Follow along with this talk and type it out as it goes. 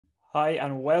Hi,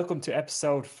 and welcome to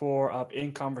episode 4 of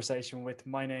In Conversation with.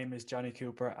 My name is Jonny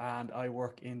Cooper, and I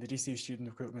work in the DCU Student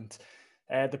Recruitment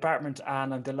Department.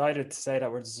 And I'm delighted to say that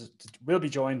we'll be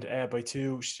joined by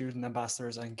two student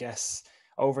ambassadors and guests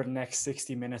over the next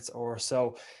 60 minutes or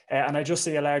so. And I just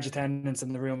see a large attendance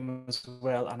in the room as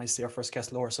well. And I see our first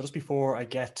guest, Laura. So just before I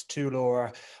get to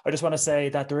Laura, I just want to say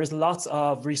that there is lots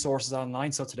of resources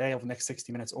online. So today, over the next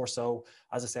 60 minutes or so,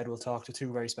 as I said, we'll talk to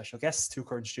two very special guests, two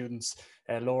current students.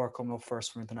 Laura coming up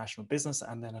first from international business,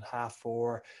 and then at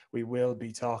 4:30 we will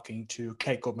be talking to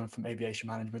Kate Goodman from Aviation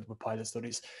Management with pilot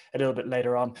studies a little bit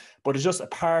later on. But it's just a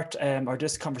part, or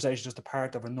this conversation is just a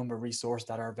part of a number of resources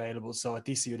that are available. So at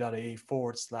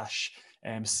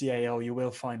dcu.ie/CAO, you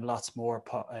will find lots more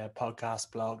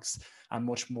podcasts, blogs, and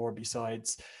much more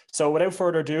besides. So without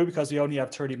further ado, because we only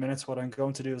have 30 minutes, what I'm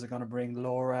going to do is I'm going to bring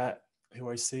Laura, who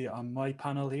I see on my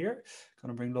panel here, I'm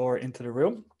going to bring Laura into the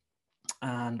room.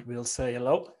 And we'll say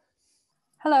hello.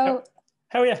 Hello.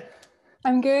 How are you?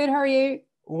 I'm good. How are you?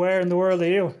 Where in the world are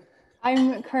you?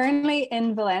 I'm currently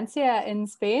in Valencia in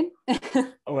Spain.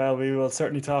 Well, we will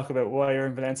certainly talk about why you're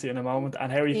in Valencia in a moment.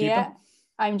 And how are you keeping?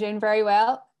 I'm doing very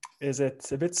well. Is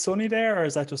it a bit sunny there, or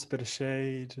is that just a bit of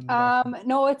shade?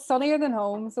 No, it's sunnier than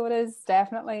home, so it is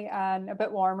definitely, and a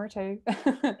bit warmer too.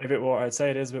 A bit warm. I'd say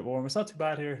it is a bit warm. It's not too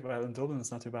bad here. Well, in Dublin,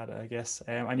 it's not too bad, I guess.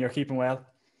 And you're keeping well?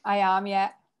 I am,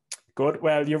 yeah. Good.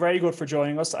 Well, you're very good for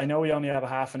joining us. I know we only have a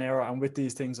half an hour, and with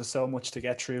these things, there's so much to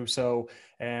get through. So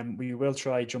we will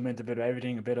try jump into a bit of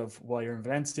everything, a bit of why you're in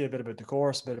Valencia, a bit about the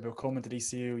course, a bit about coming to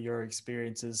DCU, your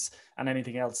experiences, and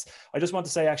anything else. I just want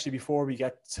to say, actually, before we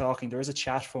get talking, there is a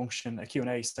chat function, a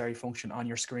Q&A function on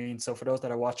your screen. So for those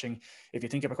that are watching, if you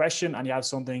think of a question and you have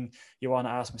something you want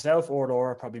to ask myself or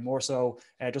Laura, probably more so,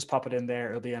 just pop it in there.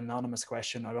 It'll be an anonymous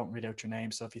question. I won't read out your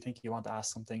name. So if you think you want to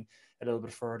ask something a little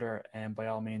bit further, by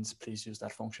all means, please use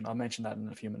that function. I'll mention that in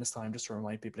a few minutes time, just to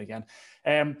remind people again.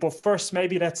 But first,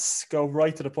 maybe let's go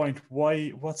right to the point.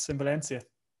 What's in Valencia?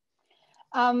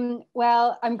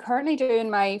 Well, I'm currently doing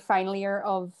my final year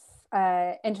of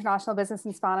international business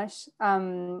in Spanish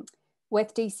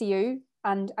with DCU,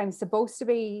 and I'm supposed to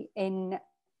be in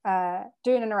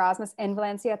doing an Erasmus in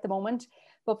Valencia at the moment.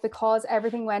 But because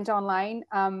everything went online,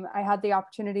 I had the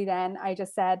opportunity then. I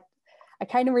just said, I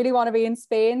kind of really want to be in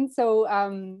Spain. So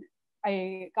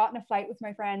I got in a flight with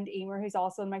my friend Emer, who's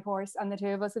also in my course, and the two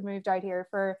of us have moved out here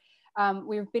for,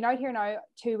 we've been out here now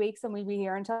 2 weeks, and we'll be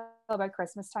here until about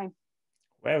Christmas time.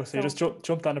 Wow, so you just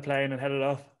jumped on the plane and headed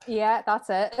off. Yeah,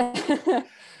 that's it.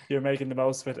 You're making the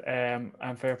most of it, and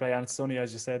fair play, and it's sunny,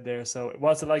 as you said there. So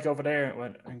what's it like over there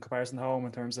in comparison to home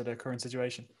in terms of the current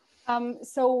situation?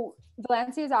 So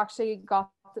Valencia has actually got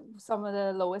some of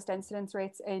the lowest incidence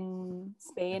rates in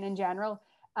Spain in general,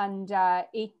 and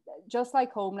just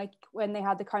like home, like when they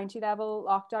had the county level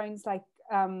lockdowns, like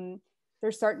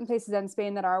there's certain places in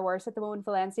Spain that are worse at the moment.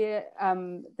 Valencia,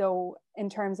 though, in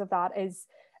terms of that, is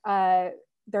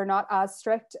they're not as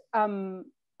strict.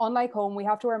 Unlike home, we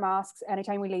have to wear masks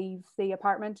anytime we leave the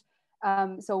apartment.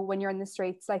 So when you're in the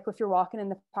streets, like if you're walking in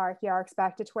the park, you are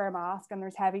expected to wear a mask, and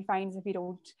there's heavy fines if you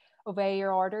don't obey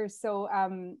your orders. So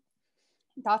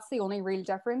that's the only real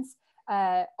difference.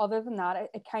 Other than that,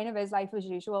 it kind of is life as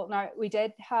usual. Now, we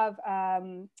did have,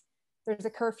 there's a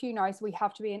curfew now, so we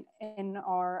have to be in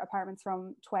our apartments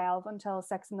from 12 until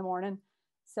 6 in the morning.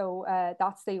 So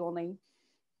that's the only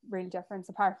real difference.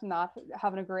 Apart from that,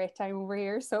 having a great time over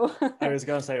here. So I was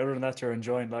gonna say, other than that, you're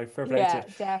enjoying life. Fair play to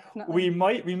you. Definitely.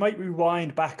 We might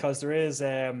rewind back, because there is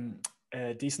a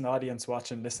decent audience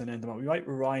watching, listening in. We might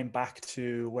rewind back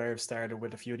to where it started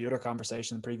with a few of the other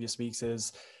conversations in previous weeks.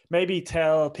 Is maybe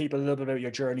tell people a little bit about your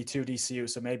journey to DCU.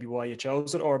 So maybe why you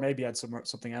chose it, or maybe you had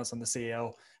something else on the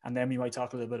CEO, and then we might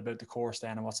talk a little bit about the course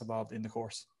then and what's involved in the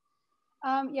course.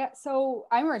 So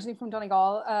I'm originally from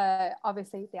Donegal,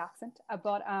 obviously the accent,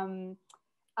 but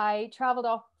I travelled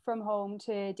up from home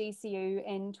to DCU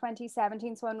in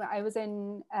 2017. So when I was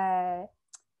in, it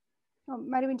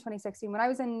might have been 2016, when I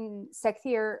was in 6th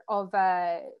year of,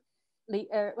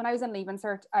 when I was in Leaving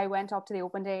Cert, I went up to the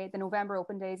open day, the November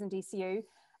open days in DCU,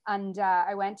 and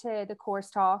I went to the course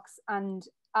talks. And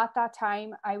at that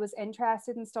time, I was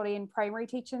interested in studying primary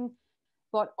teaching,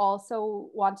 but also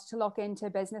wanted to look into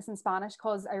business and Spanish,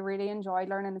 because I really enjoyed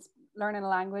learning a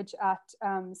language at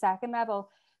second level.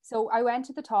 So I went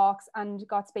to the talks and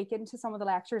got speaking to some of the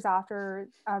lecturers after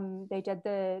they did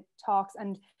the talks,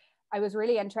 and I was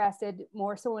really interested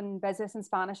more so in business and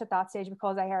Spanish at that stage,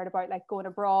 because I heard about like going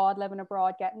abroad, living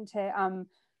abroad, getting to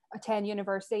attend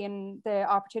university, and the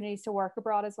opportunities to work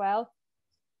abroad as well.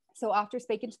 So after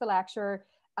speaking to the lecturer,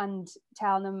 and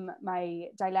telling him my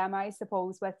dilemma, I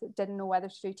suppose, with didn't know whether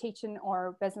to do teaching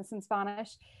or business in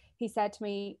Spanish. He said to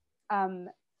me,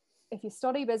 if you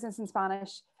study business in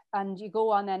Spanish and you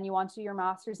go on then you want to do your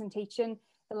master's in teaching,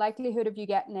 the likelihood of you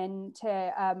getting into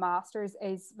a master's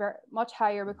is very much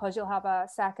higher because you'll have a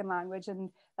second language, and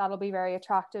that'll be very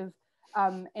attractive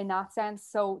in that sense.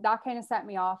 So that kind of set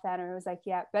me off then, and I was like,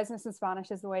 yeah, business in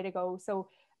Spanish is the way to go. So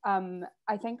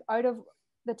I think out of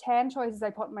the 10 choices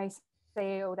I put in my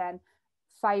CAO, then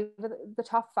the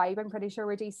top 5 I'm pretty sure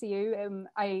were DCU.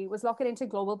 I was looking into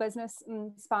global business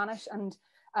in Spanish, and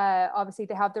obviously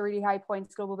they have the really high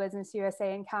points, global business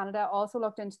USA and Canada, also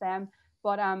looked into them,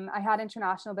 but I had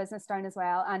international business down as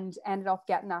well, and ended up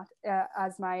getting that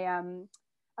as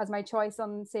my choice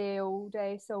on CAO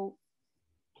day. So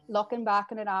looking back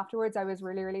on it afterwards, I was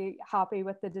really, really happy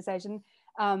with the decision,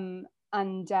 and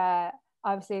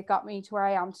obviously it got me to where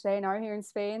I am today now here in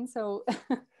Spain. So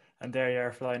and there you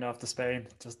are, flying off to Spain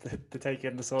just to take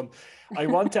in the sun. I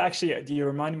want to actually, you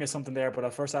reminded me of something there, but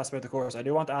I'll first ask about the course. I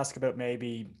do want to ask about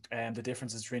maybe the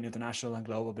differences between international and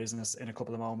global business in a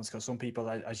couple of moments, because some people,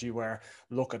 as you were,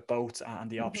 look at both and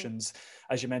the options,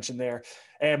 as you mentioned there.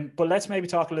 But let's maybe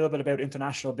talk a little bit about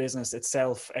international business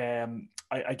itself.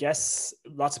 I guess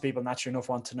lots of people naturally enough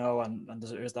want to know, and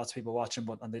there's lots of people watching,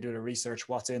 and they do the research,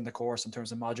 what's in the course in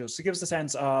terms of modules. So give us a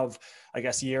sense of, I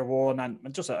guess, year one and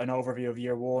just an overview of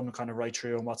year one, kind of right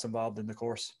through, and what's involved in the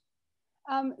course.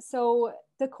 So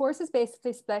the course is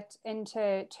basically split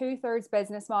into 2/3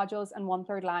 business modules and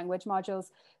 1/3 language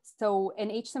modules. So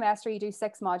in each semester you do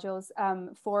 6 modules,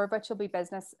 4 of which will be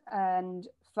business, and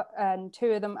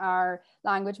 2 of them are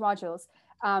language modules.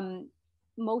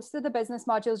 Most of the business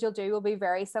modules you'll do will be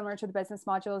very similar to the business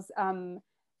modules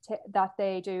that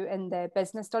they do in the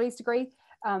business studies degree.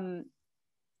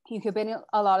 You could be in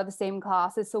a lot of the same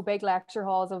classes, so big lecture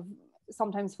halls of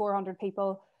sometimes 400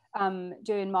 people,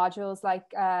 doing modules like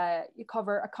you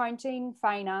cover accounting,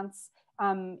 finance,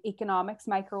 economics,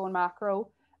 micro and macro,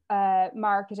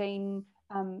 marketing,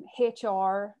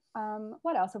 HR.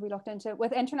 What else have we looked into?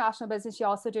 With international business, you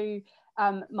also do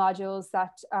modules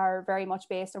that are very much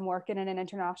based on working in an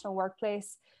international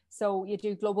workplace. So you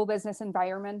do global business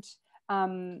environment.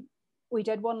 We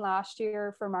did one last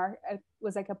year for it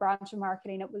was like a branch of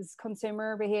marketing. It was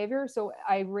consumer behavior. So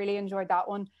I really enjoyed that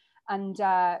one. And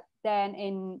then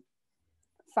in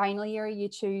final year, you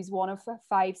choose one of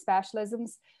 5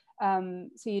 specialisms.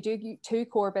 So you do 2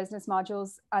 core business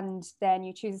modules, and then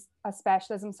you choose a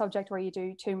specialism subject where you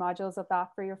do 2 modules of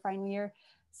that for your final year.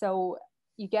 So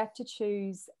you get to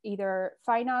choose either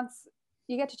finance,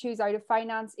 you get to choose out of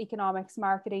finance, economics,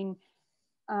 marketing,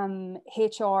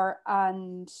 HR,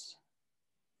 and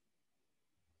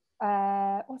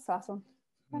what's the last one?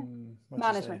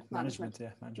 Management. Yeah, management.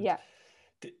 Yeah.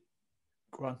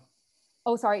 Go on.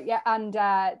 Oh, sorry. Yeah. And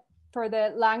for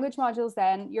the language modules,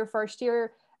 then your first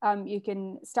year, you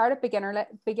can start at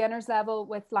beginner's level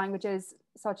with languages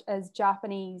such as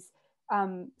Japanese,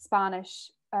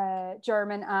 Spanish,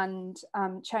 German, and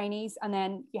Chinese. And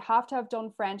then you have to have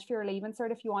done French for your leaving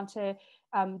cert if you want to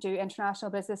do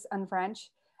international business and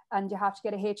French. And you have to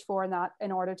get a H4 in that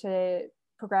in order to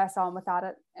progress on with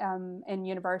that in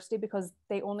university, because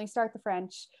they only start the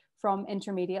French from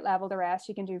intermediate level. The rest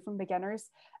you can do from beginners.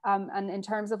 And in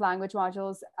terms of language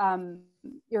modules,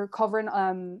 you're covering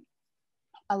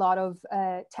a lot of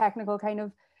technical kind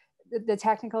of the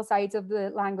technical sides of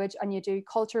the language, and you do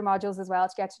culture modules as well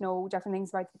to get to know different things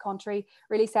about the country,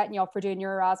 really setting you up for doing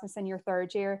your Erasmus in your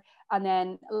 3rd year. And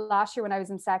then last year when I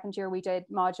was in 2nd year, we did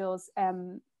modules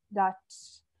that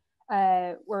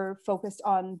were focused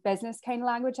on business kind of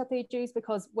language that they use,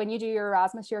 because when you do your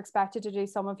Erasmus, you're expected to do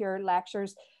some of your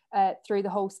lectures through the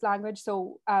host language.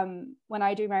 So when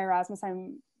I do my Erasmus,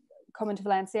 I'm coming to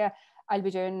Valencia, I'll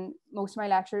be doing most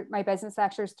of my business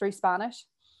lectures through Spanish.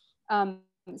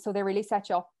 So they really set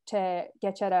you up to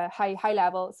get you at a high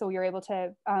level, so you're able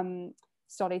to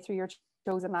study through your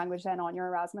chosen language then on your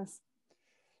Erasmus.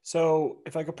 So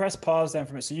if I could press pause then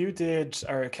from it. So you did,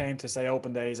 or came to say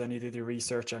open days, and you did your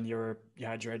research, and you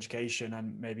had your education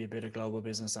and maybe a bit of global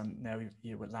business, and now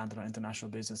you landed on international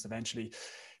business eventually.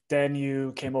 Then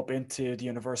you came up into the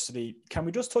university. Can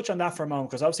we just touch on that for a moment?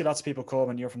 Because obviously lots of people come,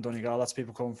 and you're from Donegal, lots of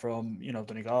people come from,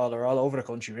 Donegal or all over the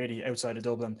country, really, outside of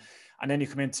Dublin. And then you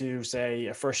come into, say,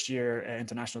 a first year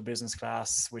international business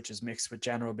class, which is mixed with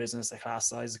general business. The class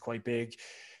size is quite big.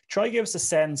 Try to give us a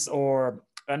sense,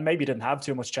 and maybe you didn't have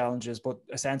too much challenges, but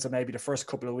a sense of maybe the first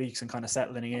couple of weeks and kind of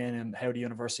settling in, and how the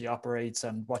university operates,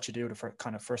 and what you do the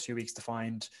kind of first few weeks to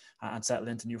find and settle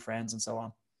into new friends and so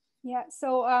on. Yeah,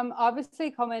 so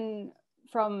obviously coming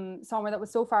from somewhere that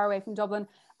was so far away from Dublin,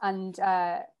 and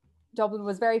Dublin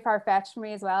was very far-fetched for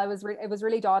me as well. It was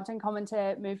really daunting coming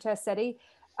to move to a city.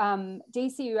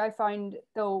 DCU, I found,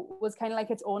 though, was kind of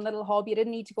like its own little hub. You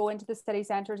didn't need to go into the city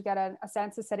centre to get a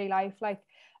sense of city life. Like,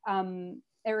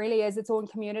 it really is its own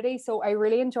community. So I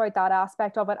really enjoyed that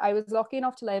aspect of it. I was lucky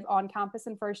enough to live on campus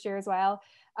in first year as well,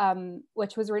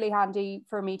 which was really handy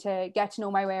for me to get to know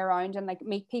my way around and like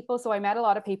meet people. So I met a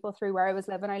lot of people through where I was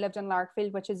living. I lived in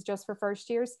Larkfield, which is just for first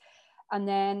years. And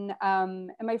then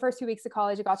in my first 2 weeks of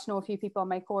college, I got to know a few people on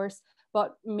my course,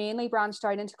 but mainly branched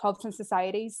out into clubs and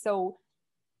societies. So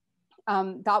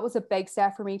that was a big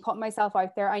step for me, putting myself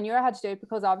out there. I knew I had to do it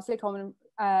because obviously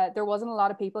there wasn't a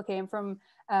lot of people came from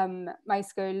my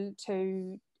school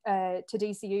to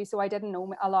DCU. So I didn't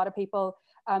know a lot of people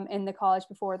in the college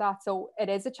before that. So it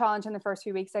is a challenge in the first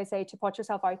few weeks, I say, to put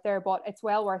yourself out there, but it's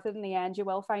well worth it in the end. You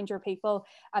will find your people.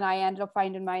 And I ended up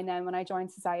finding mine then when I joined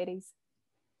societies.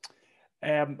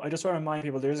 I just want to remind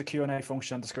people there is a Q&A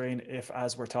function on the screen. If,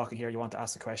 as we're talking here, you want to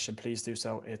ask a question, please do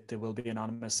so. It will be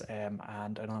anonymous, and I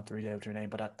don't have to read out your name,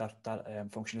 but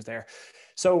that function is there.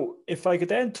 So if I could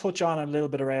then touch on a little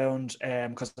bit around,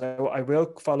 because I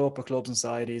will follow up with clubs and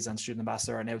societies and student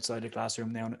ambassador and outside the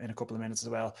classroom now in a couple of minutes as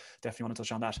well. Definitely want to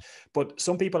touch on that. But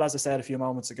some people, as I said a few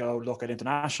moments ago, look at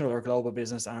international or global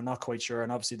business, and I'm not quite sure.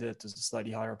 And obviously there's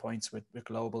slightly higher points with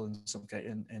global and some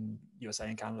in USA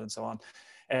and Canada and so on.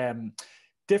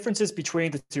 Differences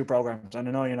between the two programs, and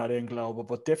I know you're not in global,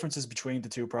 but differences between the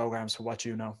two programs for what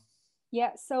you know.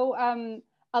 Yeah, so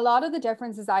a lot of the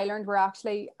differences I learned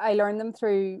I learned them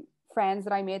through friends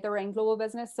that I made that were in global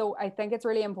business. So I think it's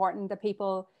really important that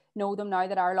people know them now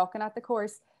that are looking at the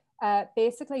course.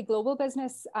 Basically, global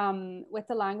business, with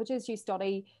the languages you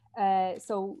study,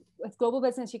 so with global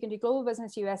business, you can do global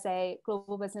business USA,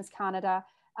 global business Canada,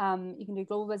 you can do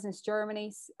global business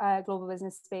Germany, global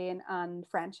business Spain, and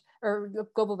French, or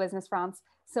global business France.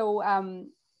 So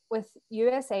with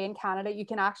USA and Canada, you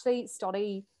can actually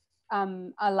study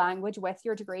a language with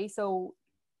your degree. So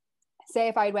say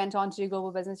if I went on to do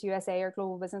global business USA or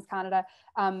global business Canada,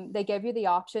 they give you the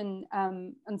option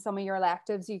on some of your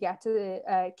electives, you get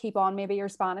to keep on maybe your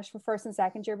Spanish for first and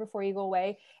second year before you go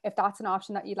away, if that's an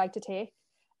option that you'd like to take.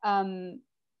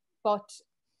 But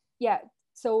yeah,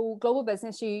 so global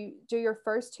business, you do your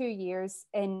first 2 years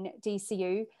in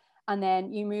DCU, and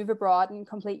then you move abroad and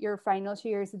complete your final 2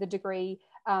 years of the degree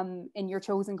in your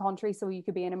chosen country. So you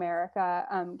could be in America,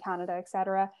 Canada,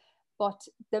 etc. But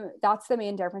that's the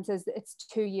main difference, is it's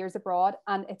 2 years abroad,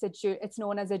 and it's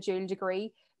known as a dual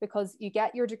degree, because you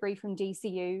get your degree from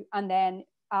DCU, and then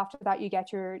after that you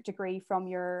get your degree from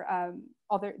your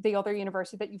the other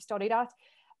university that you've studied at.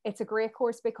 It's a great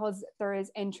course because there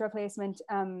is intra-placement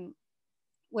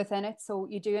within it. So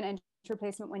you do an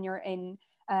intra-placement when you're in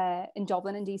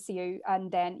Dublin and DCU,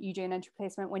 and then you do an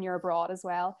intra-placement when you're abroad as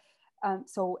well.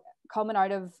 So coming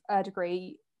out of a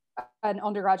degree, an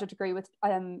undergraduate degree with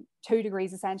 2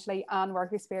 degrees essentially and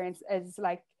work experience, is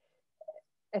like,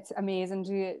 it's amazing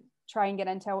to try and get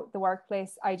into the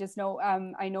workplace. I just know,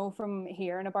 I know from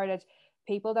hearing about it,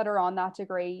 people that are on that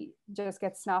degree just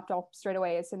get snapped up straight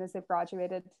away as soon as they've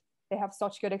graduated. They have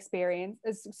such good experience,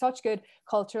 such good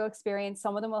cultural experience.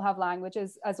 Some of them will have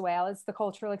languages as well as the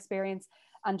cultural experience,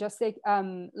 and just like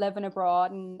living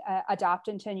abroad and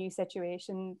adapting to a new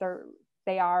situation.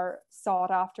 They are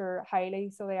sought after highly,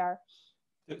 so they are.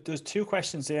 There's 2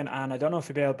 questions in, and I don't know if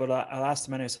you'll be able, but I'll ask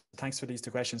them anyway. So thanks for these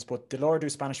 2 questions. But did Laura do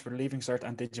Spanish for the Leaving Cert,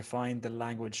 and did you find the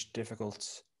language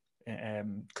difficult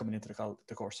coming into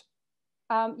the course?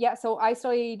 Yeah, so I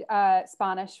studied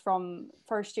Spanish from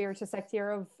first year to 6th year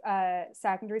of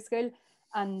secondary school,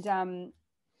 and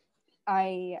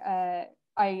I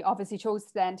obviously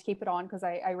chose then to keep it on because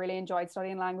I really enjoyed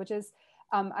studying languages.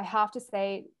 I have to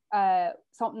say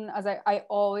something, as I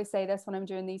always say this when I'm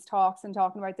doing these talks and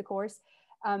talking about the course,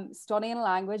 studying a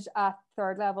language at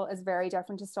 3rd level is very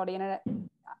different to studying at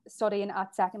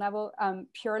 2nd level,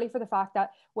 purely for the fact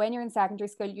that when you're in secondary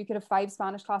school, you could have 5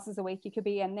 Spanish classes a week. You could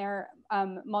be in there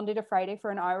Monday to Friday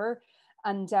for an hour,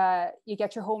 and you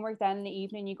get your homework then in the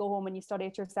evening. You go home and you study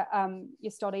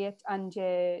it and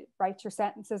you write your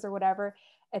sentences or whatever.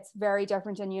 It's very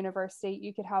different in university.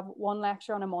 You could have 1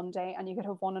 lecture on a Monday and you could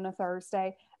have 1 on a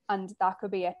Thursday, and that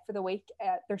could be it for the week.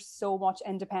 There's so much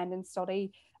independent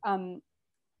study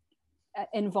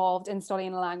involved in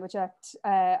studying a language at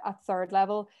 3rd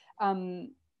level,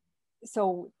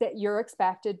 so that you're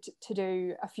expected to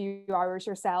do a few hours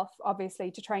yourself,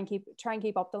 obviously, to try and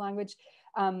keep up the language.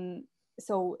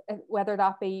 So whether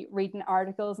that be reading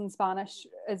articles in Spanish,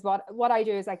 is what I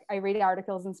do, is like I read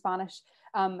articles in Spanish.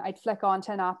 I'd flick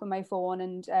onto an app on my phone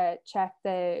and check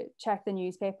the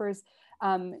newspapers.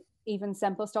 even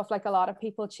simple stuff like a lot of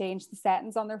people change the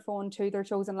settings on their phone to their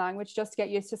chosen language just to get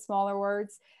used to smaller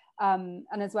words. And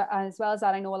as well as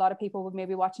that, I know a lot of people would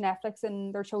maybe watch Netflix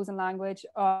in their chosen language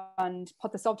and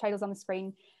put the subtitles on the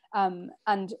screen.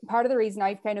 And part of the reason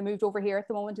I've kind of moved over here at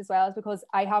the moment as well is because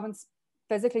I haven't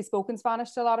physically spoken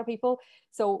Spanish to a lot of people.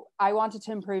 So I wanted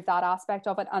to improve that aspect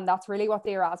of it. And that's really what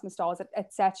the Erasmus does.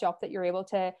 It sets you up that you're able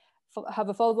to have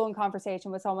a full-blown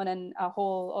conversation with someone in a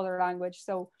whole other language.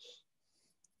 So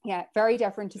yeah, very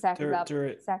different to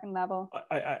second level.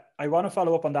 I want to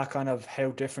follow up on that, kind of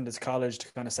how different is college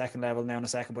to kind of second level now in a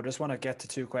second, but I just want to get to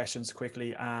two questions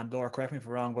quickly. And Laura, correct me if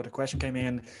I'm wrong, but the question came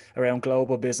in around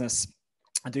global business.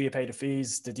 And do you pay the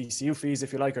fees, the DCU fees,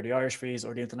 if you like, or the Irish fees,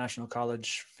 or the international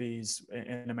college fees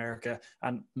in America?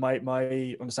 And my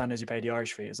understanding is you pay the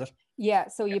Irish fee, is it? Yeah,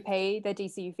 so you pay the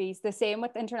DCU fees. The same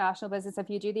with international business. If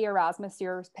you do the Erasmus,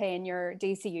 you're paying your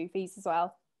DCU fees as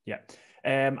well. Yeah.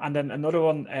 And then another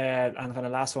one, and kind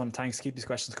of last one, thanks, keep these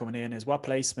questions coming in, is what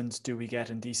placements do we get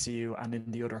in DCU and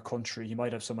in the other country? You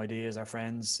might have some ideas, our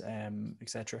friends,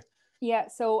 etc. Yeah,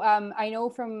 so I know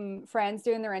from friends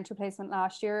doing their interplacement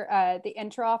last year, the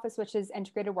inter-office, which is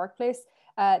integrated workplace,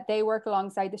 they work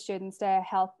alongside the students to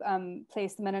help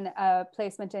place them in a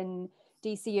placement in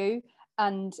DCU.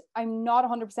 And I'm not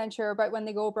 100% sure about when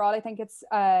they go abroad. I think it's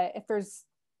if there's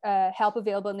help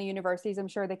available in the universities, I'm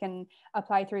sure they can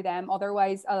apply through them.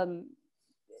 Otherwise,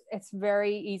 it's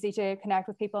very easy to connect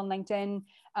with people on LinkedIn.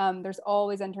 There's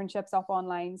always internships up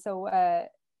online. So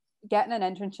getting an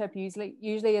internship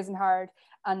usually isn't hard,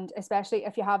 and especially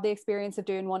if you have the experience of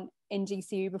doing one in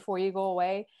DCU before you go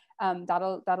away,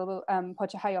 that'll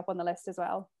put you high up on the list as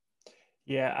well.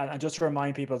 Yeah, and just to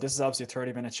remind people, this is obviously a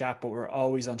 30-minute chat, but we're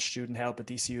always on student help at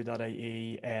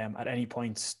dcu.ie at any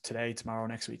point today, tomorrow,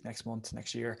 next week, next month,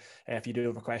 next year. If you do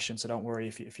have a question, so don't worry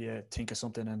if you think of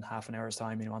something in half an hour's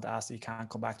time and you want to ask, you can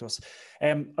come back to us.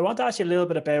 I want to ask you a little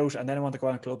bit about, and then I want to go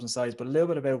on clubs and sides, but a little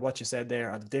bit about what you said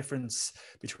there, the difference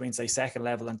between, say, second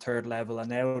level and third level.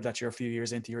 And now that you're a few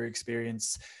years into your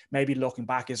experience, maybe looking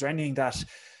back, is there anything that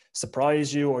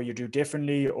surprised you or you do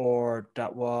differently, or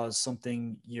that was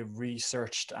something you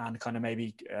researched and kind of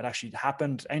maybe it actually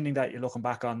happened? Anything that you're looking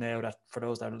back on now that for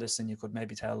those that are listening, you could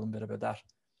maybe tell them a bit about that?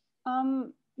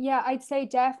 Yeah, I'd say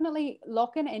definitely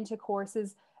looking into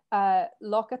courses,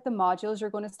 look at the modules you're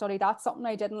going to study. That's something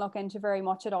I didn't look into very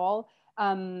much at all.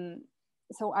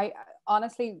 So I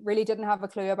honestly really didn't have a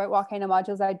clue about what kind of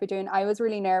modules I'd be doing. I was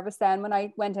really nervous then when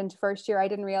I went into first year. I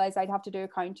didn't realize I'd have to do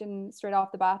accounting straight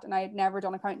off the bat, and I had never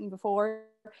done accounting before.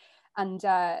 And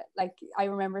like I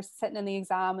remember sitting in the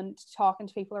exam and talking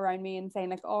to people around me and saying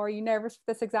like, "Oh, are you nervous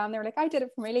for this exam?" They were like, "I did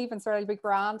it for my leaving, so it'll be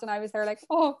grand." And I was there like,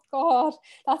 "Oh God,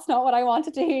 that's not what I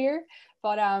wanted to hear."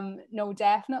 But no,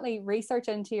 definitely research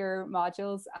into your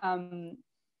modules.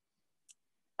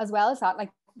 As well as that,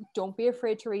 like, don't be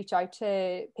afraid to reach out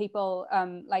to people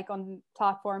like on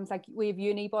platforms like we have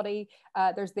UniBuddy,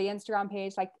 there's the Instagram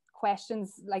page, like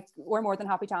questions, like we're more than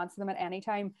happy to answer them at any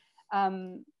time.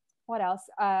 What else?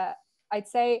 I'd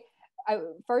say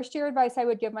first year advice I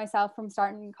would give myself from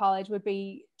starting college would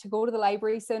be to go to the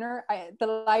library sooner.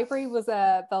 The library was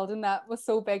a building that was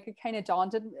so big,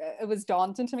 it was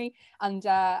daunting to me, and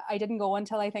I didn't go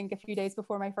until I think a few days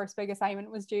before my first big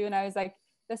assignment was due, and I was like,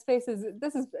 this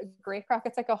is great crack.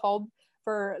 It's like a hub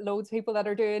for loads of people that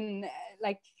are doing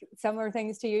like similar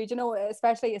things to you, you know,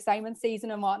 especially assignment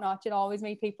season and whatnot. You'll always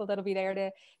meet people that'll be there to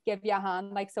give you a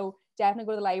hand. Like, so definitely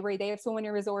go to the library. They have so many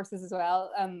resources as well.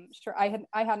 Sure, I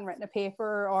hadn't written a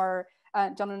paper or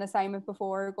done an assignment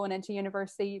before going into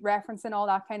university. Referencing all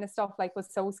that kind of stuff like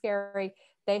was so scary.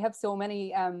 They have so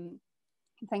many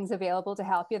things available to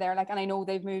help you there. Like, and I know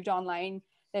they've moved online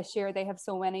this year. They have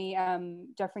so many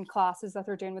different classes that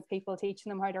they're doing with people, teaching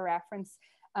them how to reference.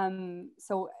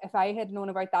 So if I had known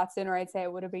about that sooner, I'd say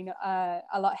it would have been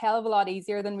hell of a lot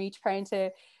easier than me trying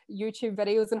to YouTube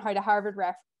videos on how to Harvard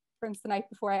reference the night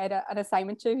before I had an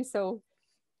assignment due. So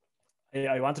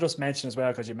I wanted to just mention as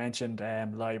well, because you mentioned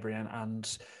library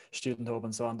and student hub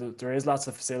and so on. There is lots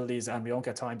of facilities, and we won't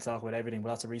get time to talk about everything, but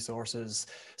lots of resources,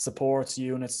 supports,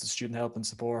 units, the student help and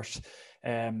support,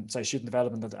 student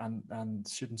development and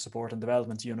student support and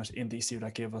development unit in DCU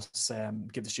that give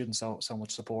the students so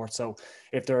much support. So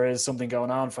if there is something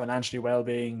going on financially,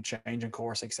 well-being, changing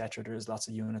course, etc., there is lots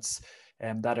of units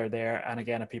that are there. And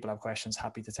again, if people have questions,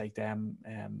 happy to take them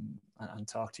and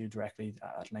talk to you directly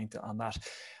at length on that.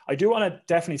 I do want to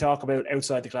definitely talk about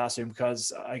outside the classroom,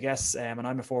 because I guess, and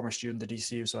I'm a former student at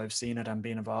DCU, so I've seen it and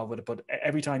been involved with it, but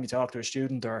every time you talk to a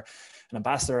student or an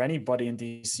ambassador or anybody in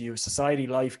DCU, society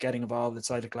life, getting involved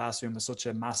outside the classroom is such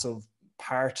a massive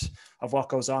part of what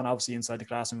goes on. Obviously inside the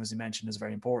classroom, as you mentioned, is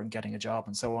very important, getting a job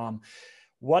and so on.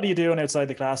 What are you doing outside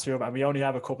the classroom? And we only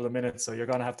have a couple of minutes, so you're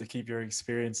going to have to keep your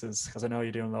experiences, because I know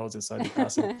you're doing loads outside the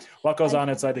classroom. What goes on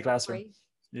outside the classroom?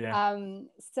 Yeah.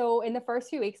 So in the first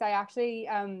few weeks, I actually,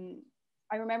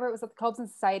 I remember it was at the Clubs and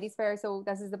Societies Fair. So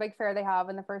this is the big fair they have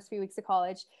in the first few weeks of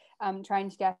college, trying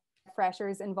to get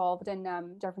freshers involved in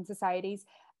different societies.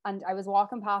 And I was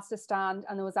walking past a stand,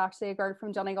 and there was actually a girl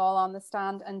from Donegal on the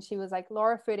stand, and she was like,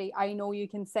 "Laura Footy, I know you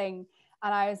can sing."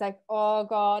 And I was like, "Oh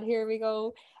God, here we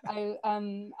go." I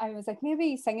was like,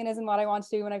 maybe singing isn't what I want to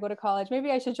do when I go to college.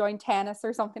 Maybe I should join tennis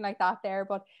or something like that there.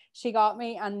 But she got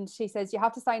me, and she says, "You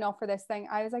have to sign up for this thing."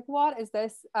 I was like, "What is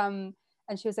this?" And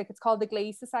she was like, "It's called the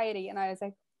Glee Society." And I was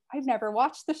like, "I've never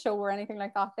watched the show or anything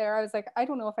like that there." I was like, "I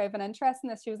don't know if I have an interest in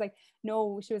this." She was like,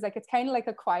 "No." She was like, "It's kind of like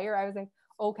a choir." I was like,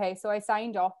 "Okay." So I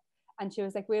signed up, and she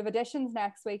was like, "We have auditions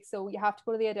next week, so you have to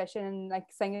go to the audition and like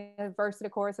sing a verse of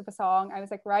the chorus of a song." I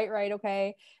was like, right,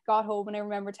 okay. Got home, and I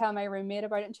remember telling my roommate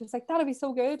about it, and she was like, "That'll be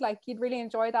so good, like you'd really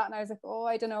enjoy that." And I was like, "Oh,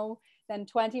 I don't know." Then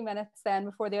 20 minutes then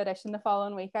before the audition the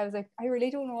following week, I was like, "I really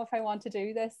don't know if I want to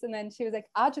do this." And then she was like,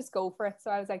 "I'll just go for it."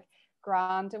 So I was like,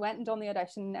 grand. I went and done the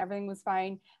audition, everything was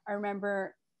fine. I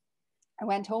remember I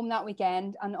went home that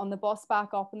weekend, and on the bus back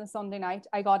up on the Sunday night,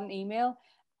 I got an email,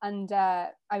 and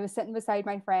I was sitting beside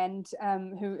my friend,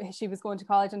 who she was going to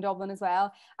college in Dublin as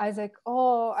well. I was like,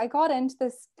 "Oh, I got into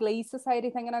this Glee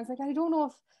Society thing," and I was like, I don't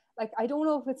know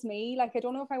if it's me, like I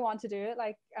don't know if I want to do it,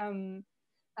 like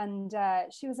and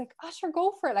she was like, "Oh, sure,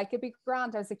 go for it, like it'd be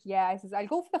grand." I was like, "Yeah." I says, "I'll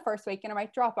go for the first week, and I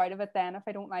might drop out of it then if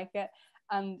I don't like it."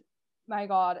 And my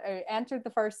God, I entered the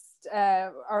first,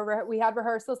 we had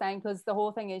rehearsals then, because the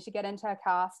whole thing is you get into a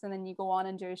cast and then you go on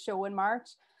and do a show in March.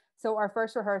 So our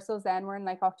first rehearsals then were in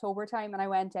like October time, and I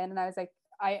went in and I was like,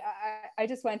 I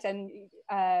just went in,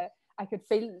 I could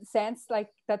sense like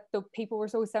that the people were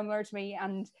so similar to me,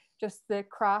 and just the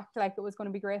crack, like it was going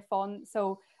to be great fun.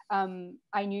 So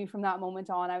I knew from that moment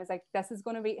on, I was like, this is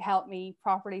going to help me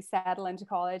properly settle into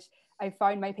college. I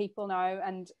found my people now,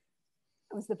 and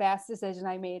it was the best decision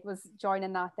I made, was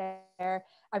joining that there.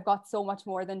 I've got so much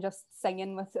more than just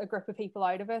singing with a group of people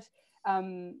out of it.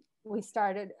 We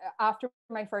started after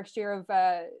my first year of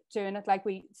doing it, like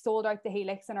we sold out the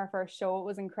Helix in our first show. It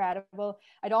was incredible.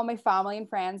 I had all my family and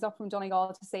friends up from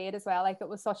Donegal to see it as well. Like it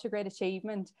was such a great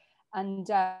achievement. And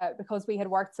because we had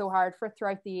worked so hard for it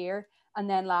throughout the year. And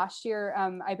then last year,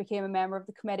 I became a member of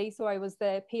the committee. So I was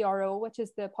the PRO, which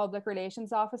is the public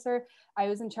relations officer. I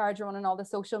was in charge of running all the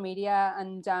social media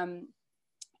and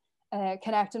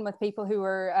connecting with people who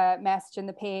were messaging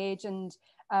the page, and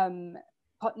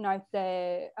putting out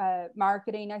the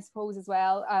marketing, I suppose, as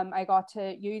well. I got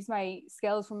to use my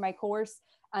skills from my course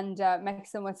and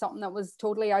mix them with something that was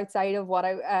totally outside of what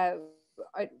I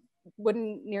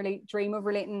wouldn't nearly dream of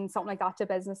relating something like that to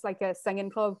business, like a singing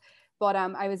club. But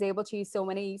I was able to use so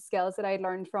many skills that I'd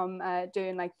learned from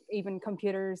doing like even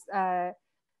computers.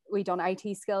 We done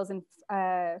IT skills in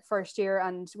first year,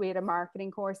 and we had a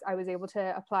marketing course. I was able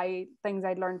to apply things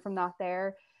I'd learned from that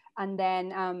there. And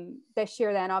then this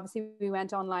year, then obviously we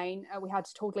went online. We had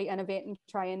to totally innovate and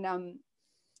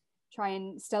try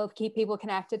and still keep people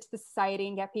connected to the society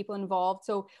and get people involved.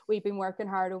 So we've been working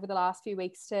hard over the last few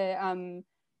weeks to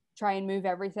try and move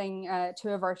everything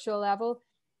to a virtual level.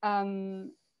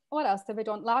 What else have I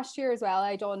done? Last year as well,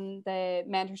 I done the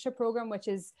mentorship program, which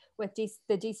is with the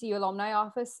DCU Alumni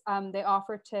Office. They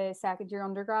offer it to second year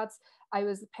undergrads. I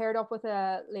was paired up with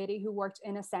a lady who worked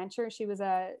in Accenture. She was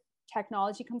a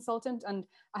technology consultant, and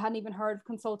I hadn't even heard of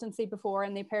consultancy before,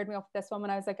 and they paired me up with this woman.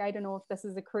 I was like, I don't know if this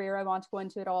is a career I want to go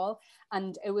into at all.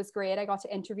 And it was great. I got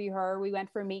to interview her. We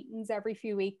went for meetings every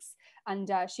few weeks,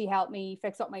 and she helped me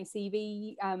fix up my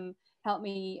CV, helped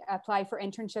me apply for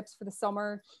internships for the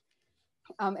summer.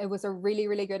 It was a really,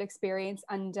 really good experience.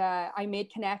 And I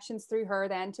made connections through her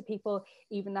then to people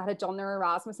even that had done their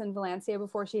Erasmus in Valencia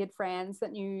before she had friends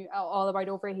that knew all about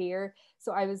over here.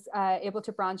 So I was able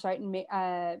to branch out and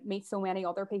meet so many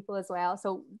other people as well.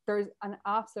 So there's an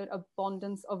absolute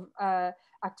abundance of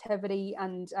activity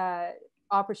and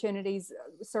opportunities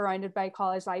surrounded by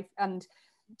college life. And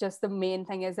just the main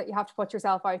thing is that you have to put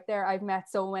yourself out there. I've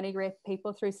met so many great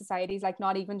people through societies, like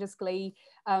not even just Glee.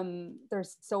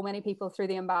 There's so many people through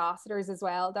the ambassadors as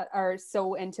well that are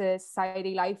so into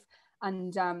society life,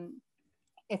 and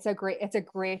it's a great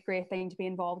thing to be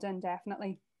involved in,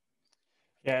 definitely.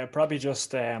 Yeah, probably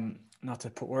just not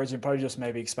to put words in, probably just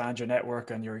maybe expand your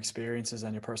network and your experiences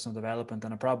and your personal development.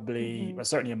 And it probably, well,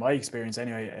 certainly in my experience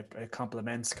anyway, it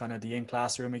complements kind of the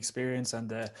in-classroom experience and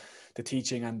the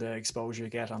teaching and the exposure you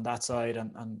get on that side.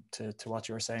 And to what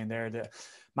you were saying there, the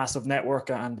massive network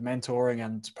and mentoring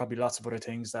and probably lots of other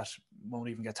things that won't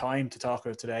even get time to talk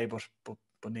about today, but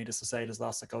needless to say, there's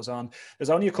lots that goes on.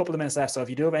 There's only a couple of minutes left, so if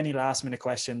you do have any last minute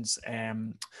questions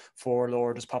for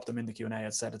Laura, just pop them in the Q&A.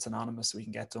 As said, it's anonymous, so we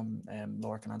can get them.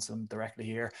 Laura can answer them directly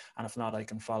here, and if not, I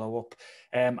can follow up.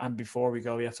 And before we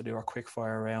go, we have to do our quick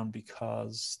fire round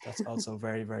because that's also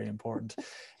very, very important.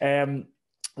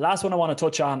 Last one I want to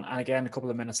touch on, and again, a couple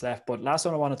of minutes left, but last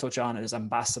one I want to touch on is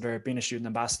ambassador, being a student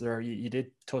ambassador. You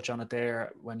did touch on it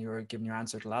there when you were giving your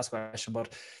answer to the last question,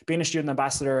 but being a student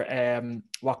ambassador,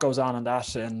 what goes on in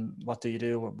that and what do you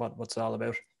do? What's it all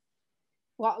about?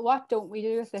 What don't we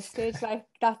do at this stage? Like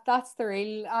that's the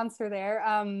real answer there.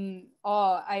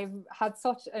 I've had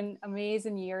such an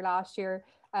amazing year last year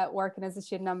working as a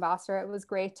student ambassador. It was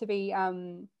great to be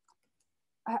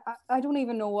I don't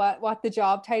even know what the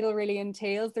job title really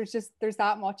entails. There's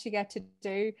that much you get to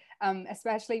do,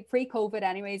 especially pre-COVID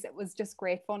anyways. It was just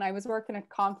great fun. I was working at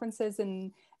conferences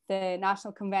in the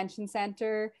National Convention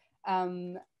Centre.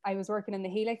 I was working in the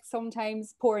Helix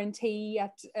sometimes, pouring tea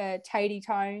at tidy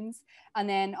towns. And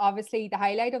then obviously the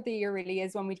highlight of the year really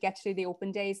is when we'd get to do the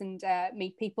open days and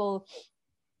meet people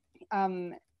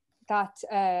that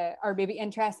are maybe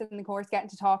interested in the course, getting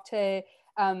to talk to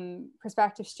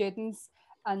prospective students.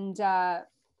 And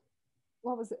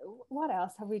what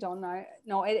else have we done now?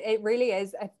 No, it really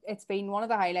is. It's been one of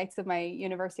the highlights of my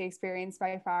university experience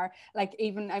by far. Like,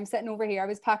 even I'm sitting over here, I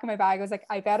was packing my bag. I was like,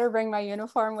 I better bring my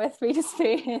uniform with me to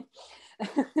Spain.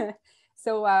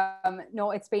 So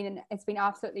no, it's been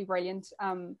absolutely brilliant.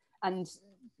 And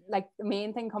like the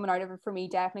main thing coming out of it for me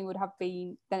definitely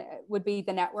would be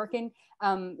the networking.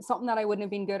 Something that I wouldn't have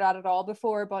been good at all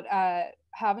before, but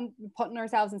putting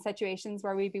ourselves in situations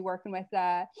where we'd be working with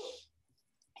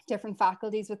different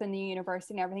faculties within the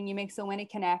university and everything. You make so many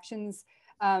connections,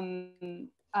 and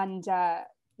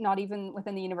not even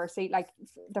within the university, like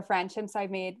the friendships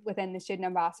I've made within the student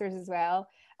ambassadors as well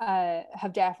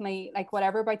have definitely, like,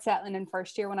 whatever about settling in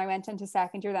first year, when I went into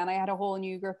second year, then I had a whole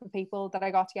new group of people that I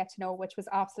got to get to know, which was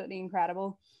absolutely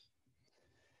incredible.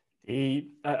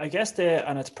 I guess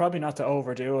and it's probably not to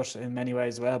overdo it in many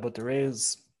ways as well, but there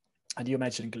is, and you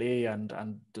mentioned Glee, and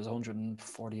there's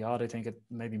 140 odd, I think it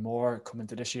maybe more coming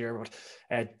to this year, but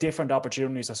different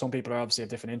opportunities. So some people are obviously have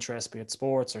different interests, be it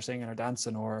sports or singing or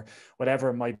dancing or whatever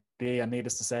it might be. And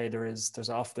needless to say, there's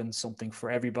often something for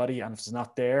everybody. And if it's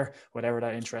not there, whatever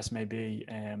that interest may be,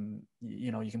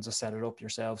 you can just set it up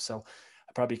yourself. So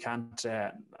I probably can't,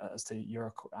 as to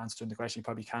your answering the question, you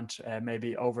probably can't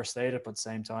maybe overstate it, but at the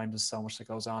same time, there's so much that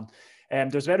goes on.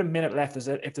 There's about a minute left.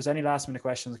 If there's any last minute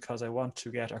questions, because I want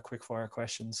to get our quick fire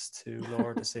questions to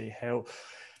Laura to see how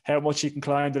much she can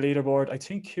climb the leaderboard. I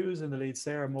think who's in the lead?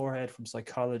 Sarah Moorhead from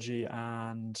psychology,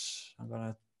 and I'm going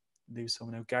to leave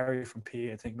someone out. Gary from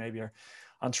PE, I think maybe are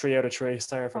on 3 out of 3.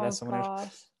 Sorry for that someone out.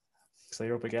 So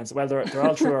you're up against, well, they're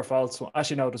all true or false.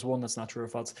 Actually, no, there's one that's not true or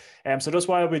false. So just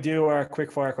while we do our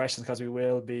quick fire questions, because we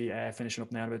will be finishing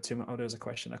up now in about 2 minutes. Oh, there's a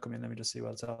question that come in. Let me just see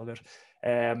what it's all about.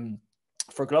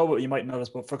 For global, you might know this,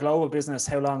 but for global business,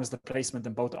 how long is the placement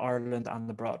in both Ireland and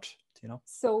abroad? Do you know?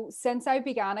 So since I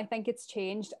began, I think it's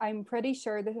changed. I'm pretty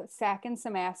sure the second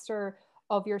semester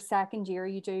of your second year,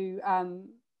 you do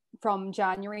from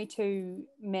January to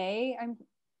May.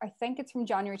 I think it's from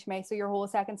January to May. So your whole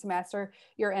second semester,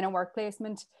 you're in a work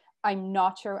placement. I'm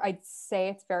not sure. I'd say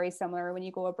it's very similar when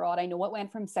you go abroad. I know it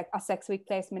went from a 6-week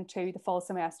placement to the full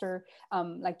semester,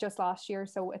 like just last year.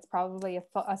 So it's probably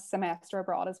a semester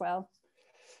abroad as well.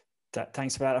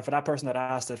 Thanks for that. And for that person that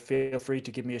asked it, feel free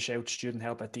to give me a shout,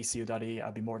 studenthelp@dcu.ie.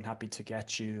 I'll be more than happy to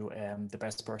get you the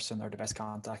best person or the best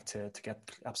contact to get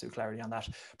absolute clarity on that.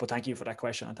 But thank you for that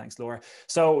question, and thanks, Laura.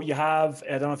 So you have,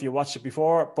 I don't know if you watched it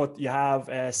before, but you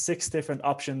have 6 different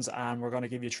options, and we're going to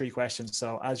give you 3 questions.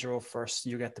 So as you're up first,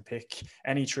 you get to pick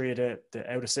any 3 of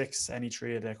the out of 6, any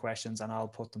 3 of the questions, and I'll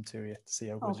put them to you to see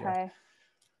how good you are.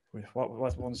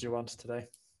 What ones do you want today?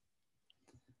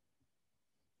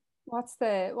 What's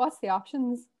the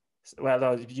options? Well,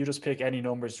 no, you just pick any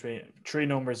numbers, 3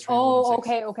 numbers. Oh,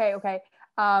 okay.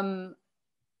 I'll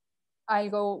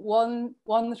go 1,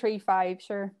 1, 3, 5.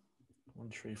 Sure. 1,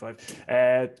 3, 5.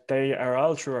 They are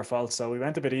all true or false. So we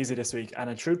went a bit easy this week. And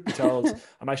in truth be told,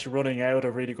 I'm actually running out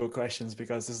of really good questions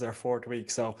because this is our 4th week.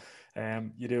 So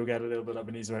you do get a little bit of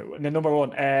an easy way. And then number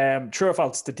 1, true or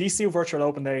false? The DCU Virtual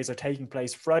Open Days are taking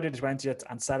place Friday the 20th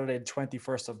and Saturday the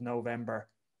 21st of November.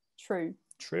 True.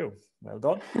 True. Well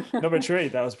done. Number 3,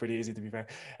 that was pretty easy to be fair.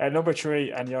 Number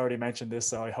 3, and you already mentioned this,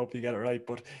 so I hope you get it right,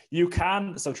 but you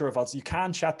can, so true or false, you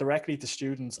can chat directly to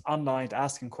students online to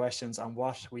ask them questions on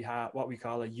what we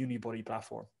call a UniBuddy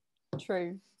platform.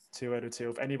 True. 2 out of 2.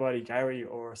 If anybody, Gary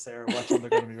or Sarah, watching, they're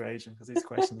going to be raging because these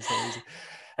questions are so easy.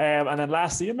 And then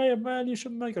lastly, you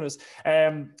shouldn't make us.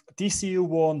 DCU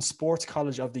won Sports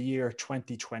College of the Year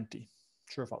 2020.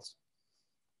 True or false?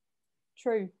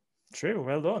 True. True.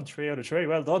 Well done. 3 out of 3.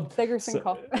 Well done. Sigerson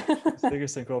Cup.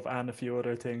 Sigerson Cup and a few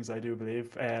other things, I do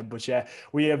believe. But yeah,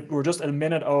 we're just a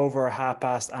minute over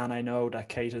past, and I know that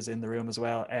Kate is in the room as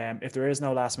well. If there is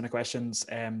no last minute questions,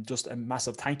 just a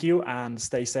massive thank you and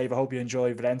stay safe. I hope you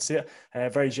enjoy Valencia.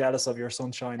 Very jealous of your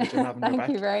sunshine that you're having.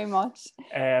 Thank you very much.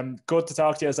 Good to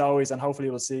talk to you as always, and hopefully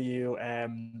we'll see you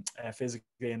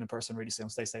physically and in person really soon.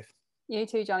 Stay safe. You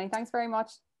too, Jonny. Thanks very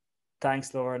much.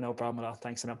 Thanks, Laura. No problem at all.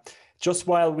 Thanks enough. Just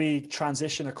while we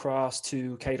transition across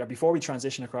to Kate, or before we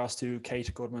transition across to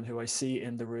Kate Goodman, who I see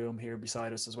in the room here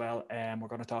beside us as well, we're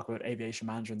going to talk about aviation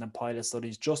management and pilot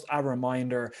studies. Just a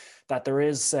reminder that there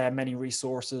is many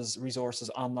resources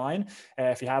online.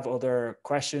 If you have other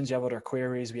questions, you have other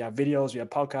queries, we have videos, we have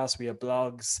podcasts, we have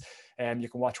blogs. You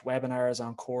can watch webinars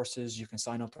on courses. You can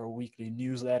sign up to our weekly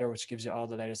newsletter, which gives you all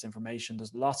the latest information.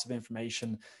 There's lots of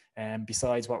information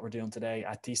besides what we're doing today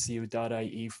at tcu.ie/CAO.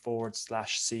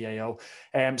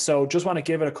 So just want to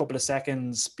give it a couple of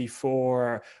seconds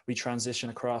before we transition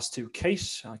across to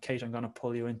Kate. Kate, I'm going to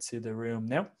pull you into the room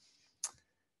now.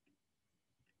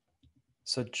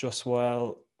 So just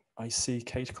while I see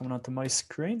Kate coming onto my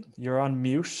screen, you're on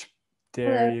mute.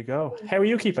 There Hello. you go. How are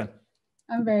you keeping?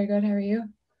 I'm very good. How are you?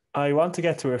 I want to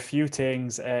get to a few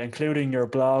things, including your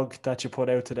blog that you put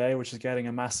out today, which is getting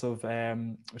massive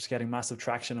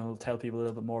traction. I'll tell people a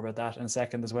little bit more about that in a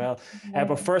second as well.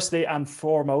 But firstly and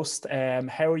foremost,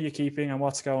 how are you keeping and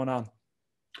what's going on?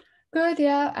 Good,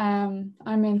 yeah.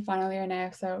 I'm in final year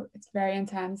now, so it's very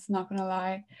intense, not gonna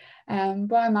lie.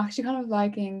 But I'm actually kind of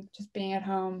liking just being at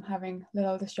home, having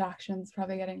little distractions,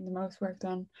 probably getting the most work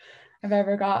done I've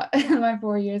ever got in my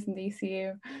 4 years in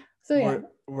DCU. So yeah.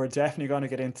 We're definitely going to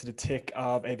get into the tick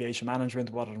of aviation management,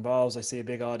 what it involves. I see a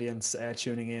big audience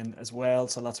tuning in as well.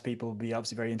 So lots of people will be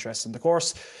obviously very interested in the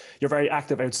course. You're very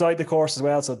active outside the course as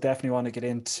well. So definitely want to get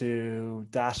into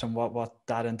that and what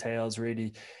that entails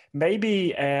really.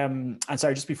 Maybe, and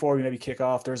sorry, just before we maybe kick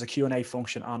off, there's a Q&A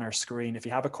function on our screen. If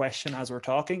you have a question as we're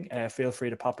talking, feel free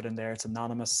to pop it in there. It's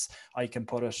anonymous. I can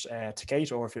put it to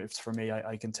Kate, or if it's for me,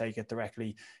 I can take it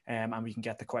directly and we can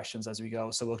get the questions as we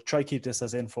go. So we'll try to keep this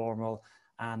as informal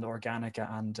and organic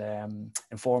and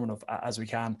informative as we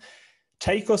can.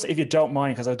 Take us, if you don't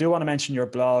mind, because I do want to mention your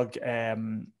blog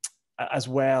as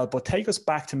well, but take us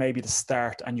back to maybe the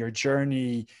start and your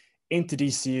journey into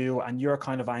DCU and your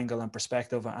kind of angle and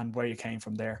perspective and where you came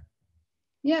from there.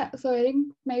 Yeah, so I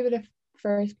think maybe the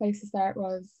first place to start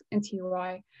was in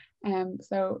TUI.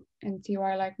 So in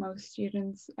TUI, like most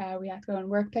students, we had to go on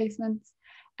work placements.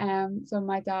 So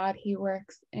my dad, he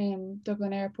works in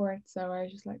Dublin Airport, so I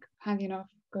was just like, handy enough,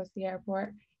 goes to the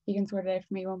airport, he can sort it out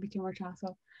for me, won't be too much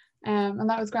hassle. And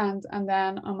that was grand. And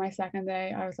then on my second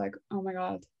day, I was like, oh my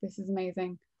God, this is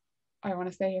amazing. I want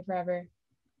to stay here forever.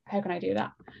 How can I do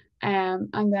that?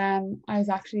 And then I was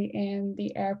actually in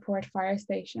the airport fire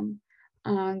station,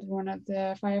 and one of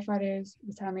the firefighters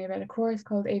was telling me about a course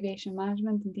called Aviation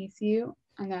Management in DCU.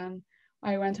 And then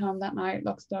I went home that night,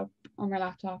 looked it up on my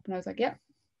laptop, and I was like, yep,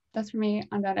 that's for me.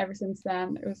 And then ever since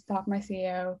then, it was top of my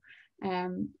CAO,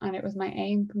 and it was my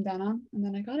aim from then on. And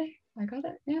then I got it,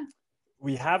 yeah.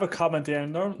 We have a comment there.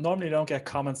 Normally don't get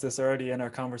comments this early in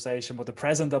our conversation, but the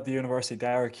president of the university,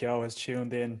 Dara Keogh, has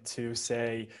tuned in to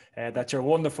say that you're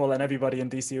wonderful and everybody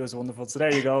in DCU is wonderful. So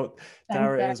there you go.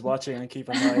 Dara is watching and keep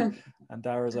an eye. And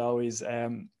Dara is always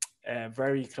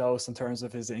very close in terms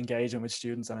of his engagement with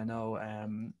students. And I know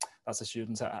lots of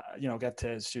students, get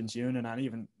to Students' Union, and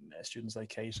even students like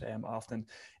Kate often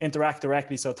interact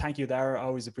directly. So thank you, Dara.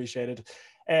 Always appreciated.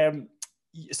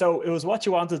 So it was what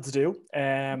you wanted to do,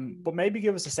 but maybe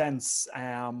give us a sense,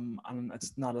 and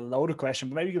it's not a loaded question,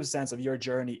 but maybe give us a sense of your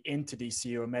journey into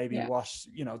DCU and maybe what,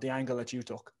 the angle that you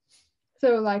took.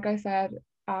 So like I said,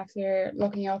 after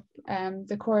looking up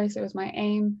the course, it was my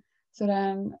aim. So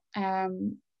then,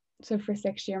 so for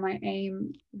 6th year, my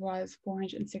aim was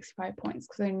 465 points,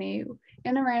 because I knew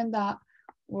in around that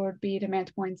would be the amount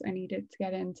of points I needed to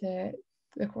get into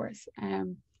the course.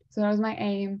 So that was my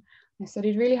aim. I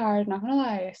studied really hard, not gonna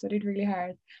lie, I studied really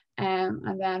hard.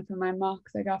 And then for my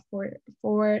mocks, I got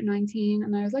 419,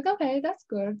 and I was like, okay, that's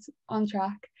good, it's on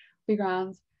track, be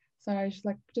grand. So I was just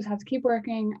like, just have to keep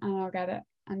working and I'll get it.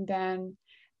 And then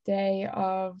day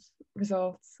of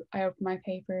results, I opened my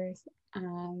papers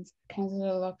and counted it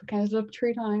all up. I counted it up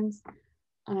 3 times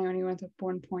and I only went up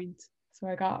 1 point. So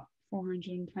I got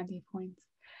 420 points.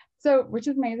 So, which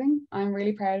is amazing. I'm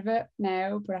really proud of it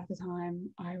now, but at the time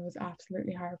I was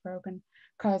absolutely heartbroken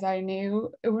because I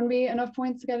knew it wouldn't be enough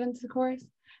points to get into the course.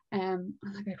 And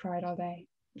like I cried all day,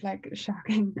 like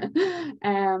shocking.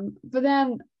 But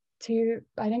then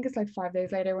I think it's like 5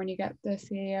 days later when you get the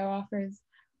CAO offers.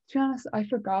 To be honest, I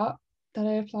forgot that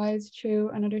I applied through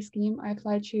another scheme. I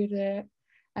applied through the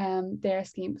DARE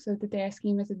scheme. So the DARE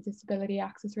scheme is a disability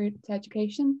access route to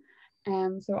education.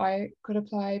 So I could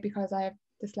apply because I have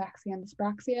dyslexia and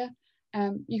dyspraxia.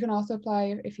 You can also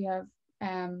apply if you have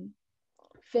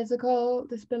physical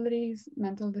disabilities,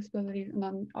 mental disabilities, and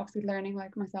then obviously learning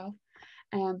like myself.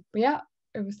 But yeah,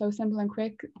 it was so simple and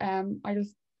quick. I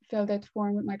just filled out the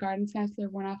form with my guidance counselor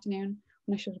one afternoon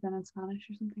when I should have been in Spanish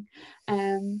or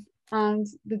something. And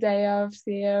the day of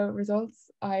CAO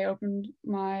results, I looked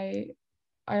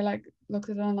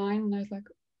at it online and I was like,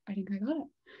 I think I got it.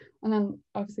 And then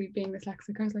obviously being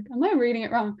dyslexic, I was like, am I reading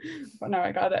it wrong? But no,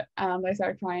 I got it. And I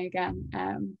started crying again.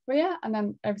 But yeah, and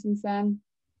then ever since then,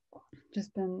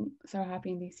 just been so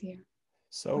happy in DCU.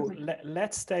 So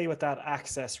let's stay with that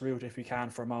access route if we can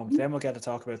for a moment. Then we'll get to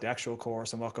talk about the actual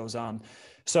course and what goes on.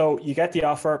 So you get the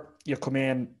offer, you come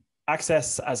in.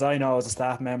 Access, as I know as a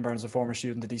staff member and as a former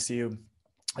student at DCU,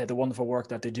 the wonderful work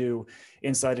that they do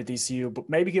inside of DCU, but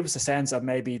maybe give us a sense of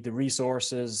maybe the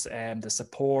resources and the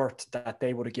support that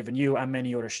they would have given you and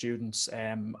many other students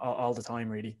all the time,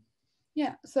 really.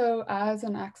 Yeah, so as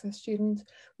an access student,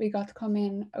 we got to come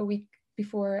in a week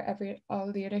before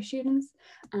all the other students,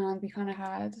 and we kind of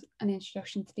had an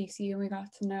introduction to DCU, and we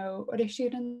got to know other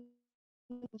students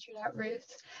through that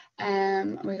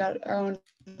route. We got our own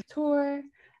tour.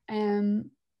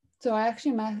 So I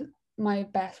actually met my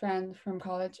best friend from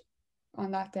college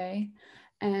on that day.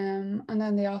 And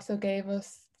then they also gave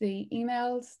us the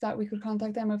emails that we could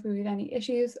contact them if we had any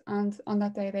issues. And on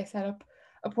that day, they set up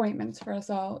appointments for us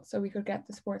all so we could get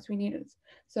the supports we needed.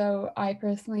 So I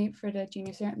personally, for the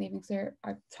junior cert and leaving cert,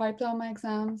 I typed all my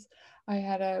exams. I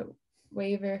had a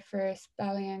waiver for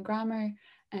spelling and grammar.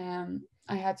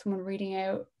 I had someone reading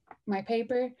out my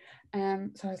paper.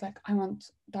 So I was like, I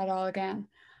want that all again.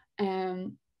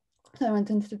 So I went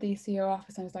into the DCO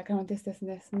office and I was like, I want this, this, and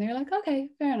this. And they were like, okay,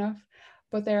 fair enough.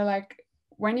 But they're like,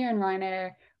 when you're in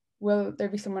Ryanair, will there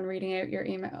be someone reading out your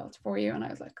emails for you? And I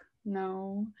was like,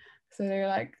 no. So they're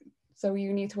like, so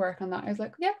you need to work on that. I was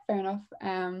like, yeah, fair enough.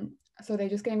 So they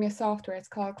just gave me a software. It's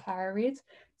called Clara Read.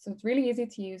 So it's really easy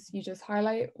to use. You just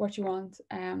highlight what you want,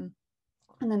 and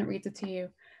then it reads it to you.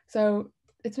 So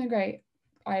it's been great.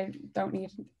 I don't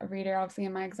need a reader, obviously,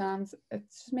 in my exams.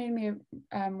 It's just made me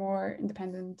a more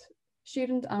independent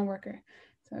student and worker.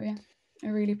 So yeah, I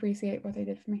really appreciate what they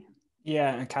did for me.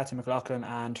 Yeah, and Kathy McLaughlin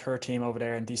and her team over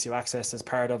there in DCU Access is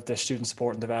part of the student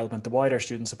support and development, the wider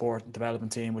student support and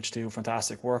development team, which do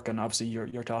fantastic work. And obviously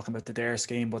you're talking about the DARE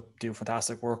scheme, but do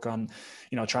fantastic work on,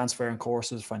 transferring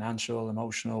courses, financial,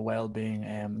 emotional well-being.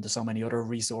 There's so many other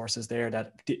resources there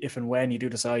that if and when you do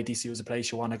decide DCU is a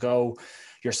place you want to go,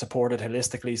 you're supported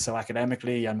holistically, so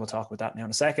academically, and we'll talk about that now in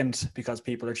a second, because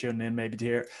people are tuning in maybe to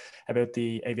hear about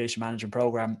the aviation management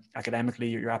program. Academically,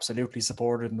 you're absolutely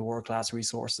supported in the world-class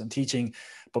resources and teaching,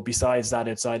 but besides that,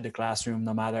 outside the classroom,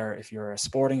 no matter if you're a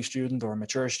sporting student or a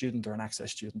mature student or an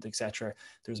access student, etc.,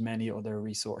 there's many other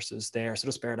resources there, so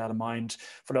just bear that in mind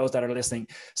for those that are listening.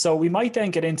 So we might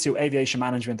then get into aviation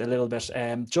management a little bit,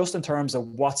 just in terms of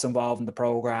what's involved in the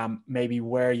program, maybe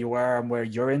where you are and where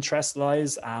your interest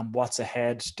lies, and what's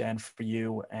ahead then for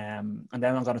you, and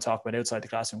then I'm going to talk about outside the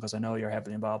classroom because I know you're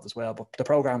heavily involved as well, but the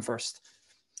program first.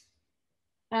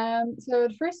 So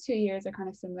the first 2 years are kind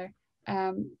of similar.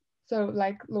 So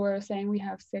like Laura was saying, we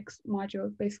have 6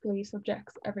 modules, basically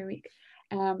subjects every week.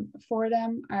 4 of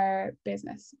them are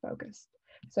business focused.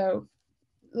 So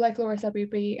like Laura said, we'd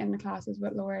be in the classes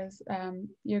with Laura's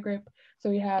year group. So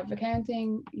we have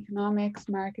accounting, economics,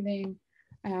 marketing,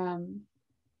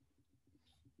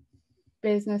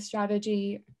 business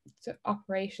strategy, so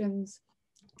operations,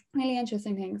 really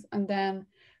interesting things. And then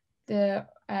the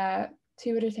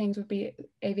 2 other things would be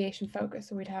aviation focus.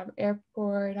 So we'd have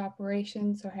airport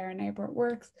operations, so how an airport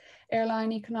works,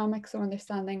 airline economics, so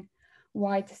understanding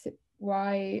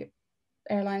why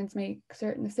airlines make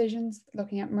certain decisions,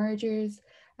 looking at mergers,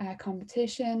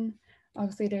 competition.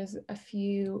 Obviously, there's a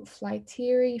few flight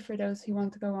theory for those who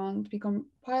want to go on to become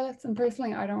pilots. And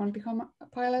personally, I don't want to become a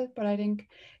pilot, but I think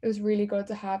it was really good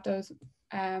to have those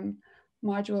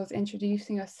modules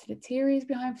introducing us to the theories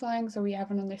behind flying, so we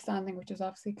have an understanding, which is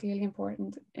obviously clearly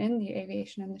important in the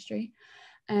aviation industry.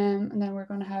 And then we're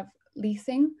going to have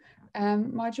leasing,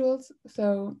 modules.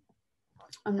 So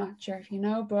I'm not sure if you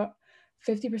know, but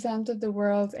 50% of the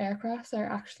world's aircrafts are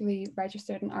actually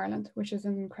registered in Ireland, which is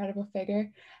an incredible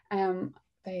figure.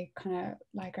 They kind of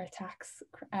like our tax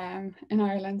in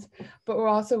Ireland, but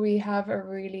we have a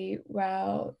really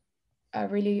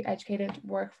educated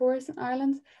workforce in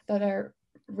Ireland that are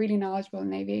really knowledgeable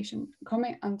in aviation,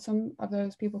 and some of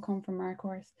those people come from our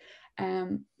course.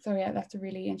 So yeah, that's a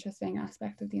really interesting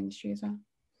aspect of the industry as well.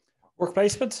 Work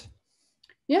placement?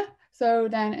 Yeah, so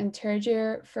then in third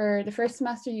year, for the first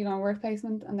semester you go on work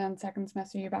placement, and then second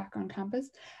semester you're back on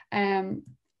campus.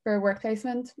 For work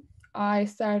placement, I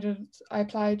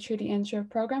applied through the intro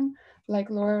program, like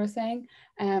Laura was saying.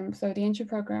 So the intro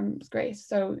program is great.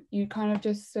 So you kind of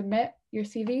just submit your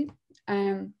CV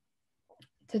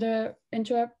to the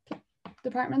intro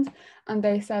department, and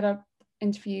they set up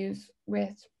interviews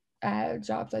with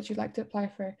jobs that you'd like to apply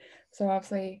for. So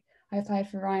obviously I applied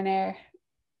for Ryanair,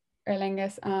 Aer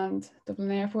Lingus and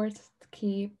Dublin Airport, the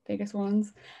key biggest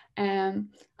ones. And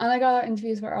I got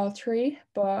interviews for all three,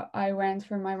 but I went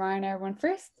for my Ryanair one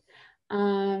first,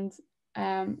 and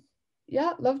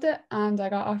yeah, loved it, and I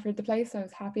got offered the place. So I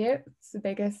was happy out. It's the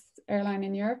biggest airline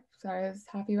in Europe, so I was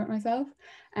happy with myself.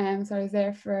 So I was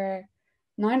there for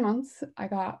 9 months. I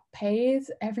got paid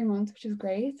every month, which is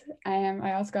great.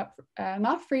 I also got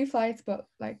not free flights, but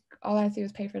like all I had to do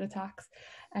was pay for the tax,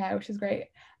 which is great.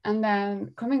 And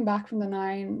then coming back from the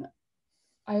 9,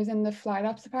 I was in the flight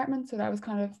ops department, so that was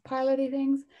kind of piloty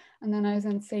things. And then I was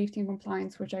in safety and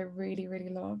compliance, which I really, really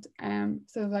loved.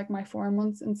 So like my 4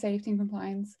 months in safety and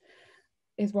compliance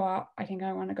is what I think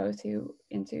I want to go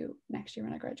into next year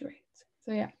when I graduate.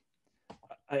 So yeah.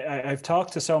 I've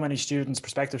talked to so many students,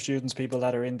 prospective students, people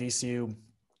that are in DCU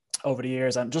over the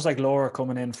years, and just like Laura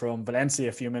coming in from Valencia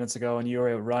a few minutes ago, and you're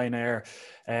at Ryanair,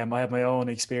 I have my own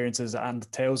experiences and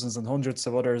thousands and hundreds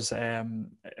of others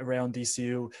around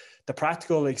DCU. The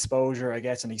practical exposure I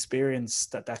get and experience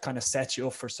that kind of sets you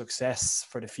up for success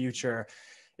for the future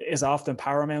is often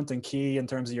paramount and key in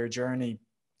terms of your journey.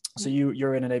 So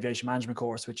you're in an aviation management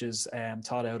course, which is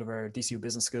taught out of our DCU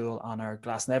Business School on our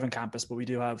Glasnevin campus, but we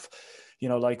do have,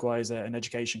 likewise an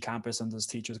education campus, and there's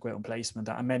teachers go out on placement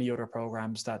and many other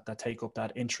programs that take up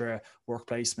that intra work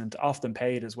placement, often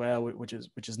paid as well, which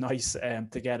is nice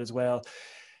to get as well.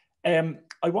 I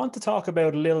want to talk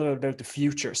about a little bit about the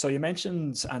future. So you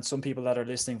mentioned, and some people that are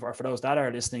listening, for those that are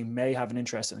listening, may have an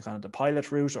interest in kind of the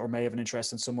pilot route or may have an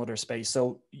interest in some other space.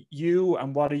 So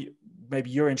maybe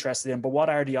you're interested in, but what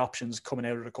are the options coming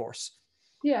out of the course?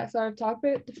 Yeah, so I've talked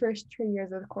about the first 3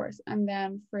 years of the course, and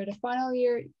then for the final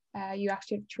year, you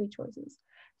actually have 3 choices.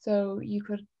 So you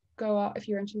could go out, if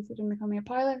you're interested in becoming a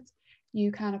pilot,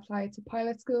 you can apply to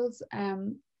pilot schools.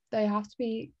 They have to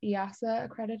be EASA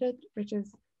accredited, which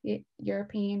is the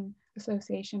European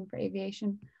Association for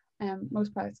Aviation.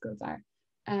 Most pilot schools are.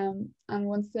 And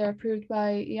once they're approved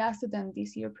by EASA, then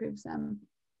DCU approves them.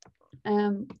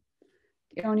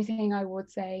 The only thing I would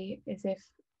say is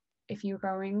if you're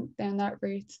going down that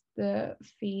route, the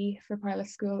fee for pilot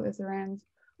school is around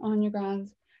 100 grand.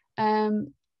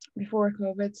 Before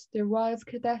COVID, there was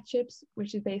cadetships,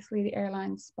 which is basically the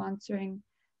airline sponsoring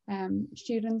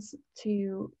students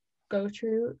to go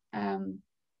through pilot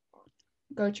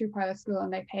school,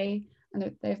 and they pay,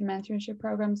 and they have mentorship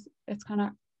programs.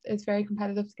 It's very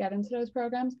competitive to get into those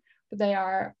programs, but they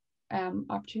are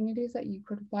opportunities that you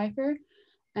could apply for.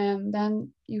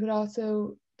 Then you could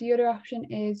also, the other option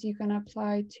is you can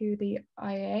apply to the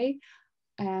IAA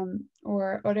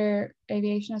or other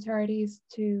aviation authorities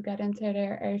to get into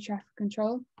their air traffic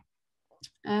control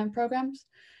programs.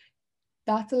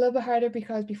 That's a little bit harder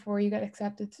because before you get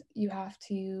accepted, you have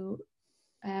to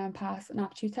pass an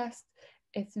aptitude test.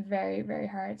 It's very, very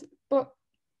hard. But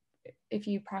if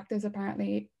you practice,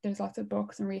 apparently there's lots of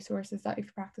books and resources that if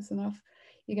you practice enough,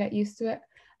 you get used to it.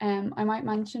 I might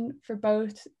mention for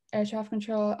both air traffic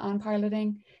control and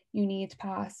piloting, you need to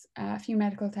pass a few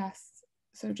medical tests.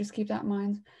 So just keep that in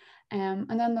mind.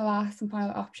 And then the last and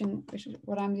final option, which is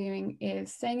what I'm doing,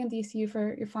 is staying in DCU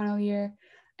for your final year,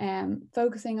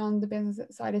 focusing on the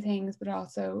business side of things, but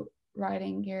also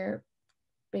writing your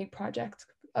big project.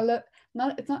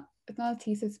 It's not a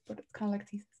thesis, but it's kind of like a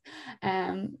thesis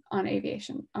on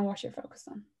aviation and what you're focused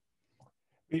on.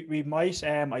 We might,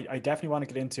 I definitely want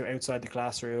to get into outside the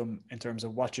classroom in terms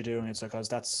of what you're doing. It's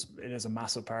because it is a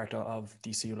massive part of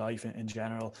DCU life in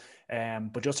general.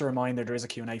 But just a reminder, there is a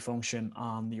Q&A function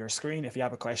on your screen. If you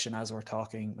have a question as we're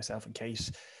talking, myself and Kate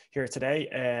here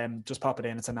today, just pop it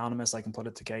in. It's anonymous. I can put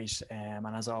it to Kate. And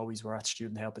as always, we're at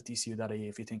studenthelp@dcu.ie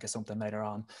if you think of something later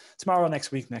on, tomorrow,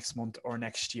 next week, next month, or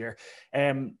next year.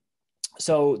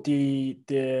 So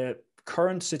the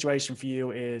current situation for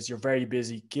you is you're very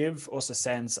busy. Give us a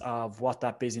sense of what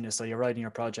that busyness, so you're writing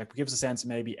your project, give us a sense of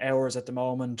maybe hours at the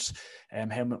moment,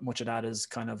 and how much of that is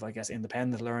kind of, I guess,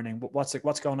 independent learning.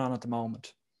 What's going on at the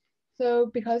moment?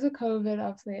 So because of COVID,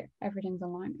 obviously everything's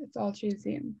online. It's all through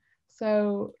Zoom.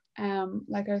 So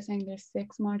like I was saying, there's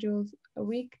 6 modules a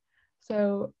week.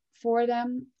 So 4 of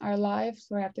them are live,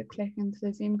 so I have to click into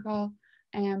the Zoom call.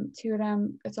 2 of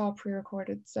them, it's all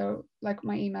pre-recorded. So like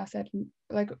my email said,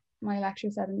 like my lecturer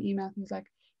said in the email, he was like,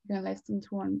 you can listen to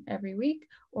one every week,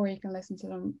 or you can listen to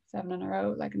them 7 in a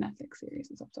row, like a Netflix series.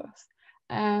 It's up to us.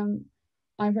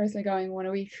 I'm personally going 1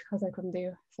 a week because I couldn't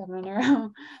do 7 in a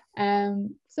row.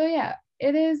 So yeah,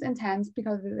 it is intense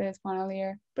because it is final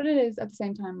year, but it is at the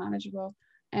same time manageable.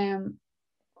 And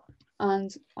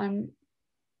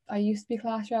I used to be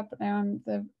class rep, but now I'm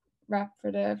the rep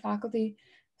for the faculty.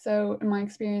 So in my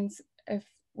experience, if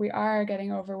we are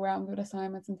getting overwhelmed with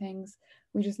assignments and things,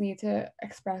 we just need to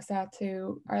express that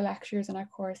to our lecturers and our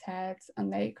course heads,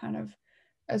 and they kind of,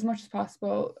 as much as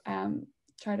possible,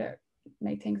 try to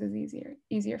make things as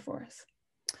easier for us.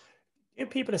 Give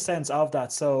people a sense of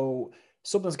that. So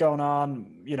something's going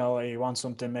on, you know, you want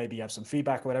something, maybe you have some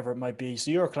feedback or whatever it might be. So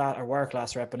you're a class, or we're a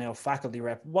class rep, and now faculty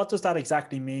rep. What does that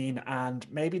exactly mean? And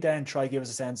maybe then try to give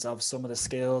us a sense of some of the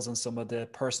skills and some of the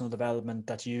personal development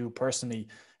that you personally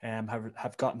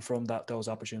have gotten from those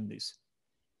opportunities.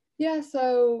 Yeah,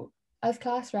 so as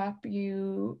class rep,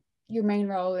 your main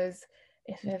role is,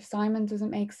 if an assignment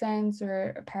doesn't make sense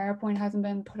or a PowerPoint hasn't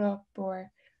been put up,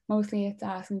 or mostly it's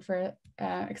asking for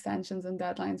extensions and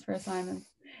deadlines for assignments.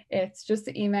 It's just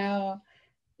to email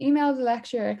the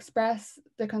lecturer, express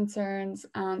the concerns,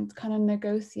 and kind of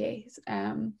negotiate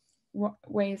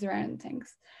ways around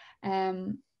things.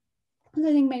 And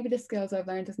I think maybe the skills I've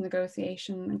learned is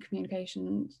negotiation and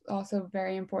communication, also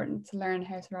very important to learn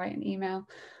how to write an email.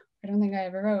 I don't think I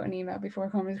ever wrote an email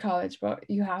before coming to college, but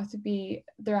there has to be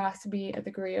a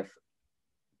degree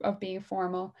of being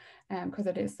formal, because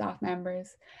it is staff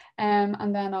members.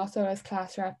 And then also as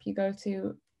class rep, you go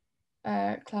to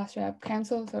class rep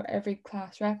council, so every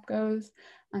class rep goes,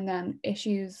 and then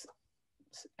issues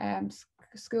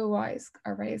school-wise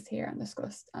are raised here and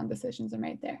discussed, and decisions are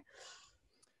made there.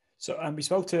 So we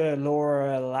spoke to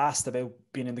Laura last about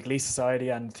being in the Glee Society,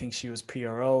 and I think she was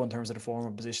PRO in terms of the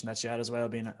formal position that she had, as well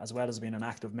as being an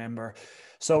active member.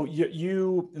 So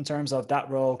you in terms of that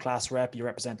role, class rep, you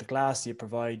represent the class, you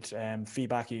provide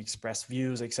feedback, you express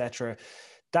views, etc.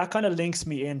 That kind of links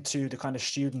me into the kind of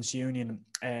students' union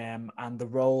and the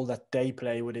role that they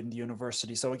play within the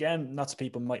university. So again, lots of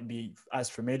people mightn't be as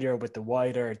familiar with the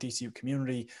wider DCU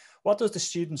community. What does the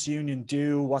students' union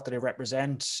do? What do they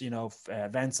represent? You know,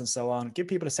 events and so on. Give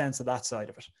people a sense of that side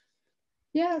of it.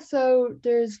 Yeah, so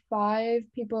there's 5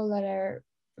 people that are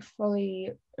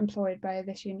fully employed by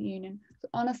the student union. So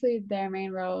honestly, their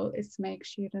main role is to make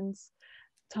students'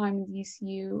 time in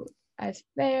DCU as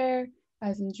fair,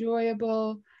 as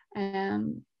enjoyable,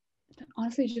 and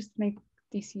honestly just make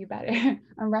DCU better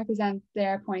and represent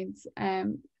their points,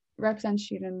 represent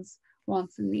students'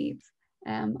 wants and needs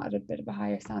at a bit of a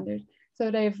higher standard. So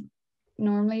they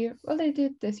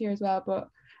did this year as well, but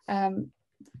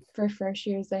for first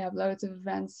years they have loads of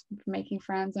events for making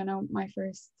friends. I know my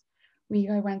first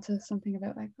week I went to something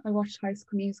about, like, I watched High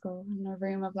School Musical in a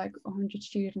room of like 100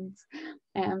 students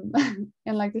in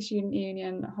like the student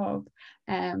union hub.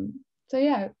 So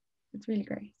yeah, it's really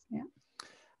great. Yeah.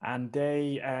 And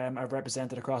they are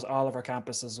represented across all of our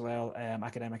campuses as well,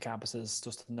 academic campuses,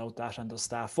 just to note that. And the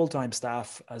staff, full-time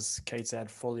staff, as Kate said,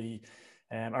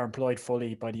 are employed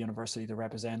fully by the university to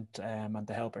represent and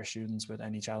to help our students with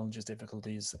any challenges,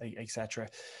 difficulties, etc.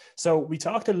 So we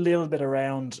talked a little bit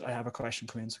around, I have a question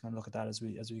coming in, so I'm going to look at that as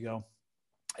we go.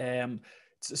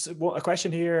 So a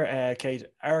question here, Kate,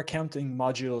 are accounting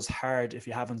modules hard if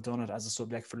you haven't done it as a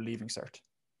subject for the Leaving Cert?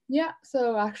 Yeah,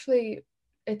 so actually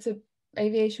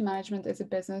aviation management is a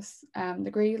business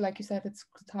degree. Like you said, it's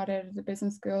taught out of the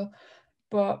business school.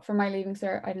 But for my Leaving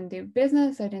Cert, I didn't do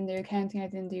business, I didn't do accounting, I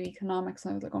didn't do economics.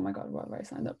 And I was like, oh my God, what have I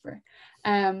signed up for?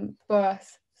 But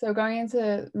so going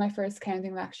into my first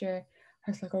accounting lecture,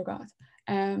 I was like, oh God.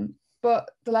 But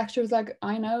the lecturer was like,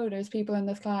 I know there's people in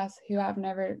this class who have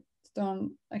never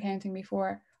done accounting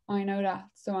before. I know that.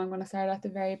 So I'm going to start at the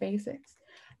very basics.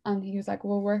 And he was like,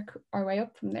 we'll work our way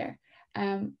up from there.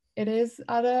 It is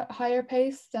at a higher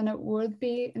pace than it would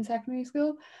be in secondary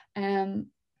school.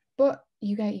 But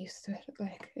you get used to it.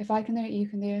 Like, if I can do it, you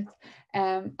can do it.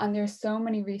 And there's so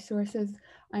many resources.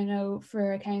 I know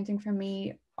for accounting, for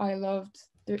me, I loved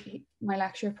my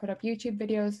lecturer put up YouTube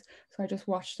videos, so I just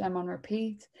watched them on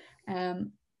repeat.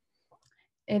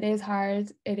 it is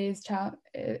hard. It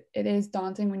is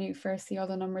daunting when you first see all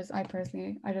the numbers. I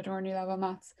did ordinary level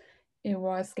maths. It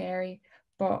was scary,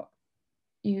 but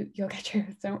you'll get through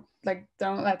it.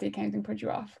 Don't let the accounting put you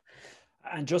off.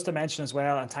 And just to mention as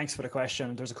well, and thanks for the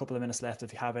question, there's a couple of minutes left.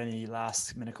 If you have any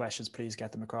last minute questions, please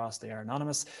get them across. They are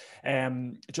anonymous.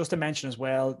 Just to mention as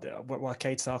well, what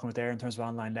Kate's talking about there in terms of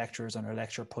online lectures and our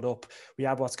lecture put up, we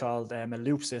have what's called a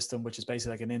loop system, which is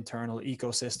basically like an internal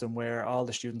ecosystem where all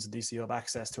the students in DCU have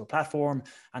access to a platform.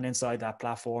 And inside that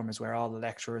platform is where all the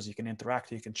lecturers, you can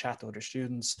interact, you can chat to other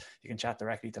students, you can chat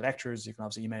directly to lecturers, you can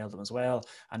obviously email them as well,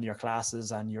 and your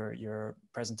classes and your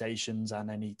presentations and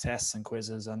any tests and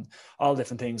quizzes and all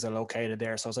different things are located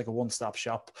there. So it's like a one-stop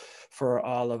shop for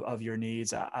all of your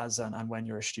needs as and when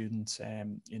you're a student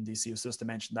in DCU. So just to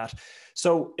mention that.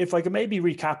 So if I could maybe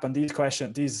recap on these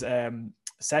questions, these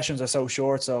sessions are so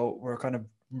short, so we're kind of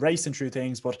racing through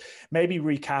things, but maybe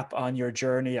recap on your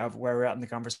journey of where we're at in the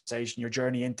conversation, your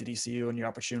journey into DCU and your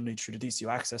opportunity through the DCU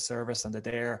Access Service and the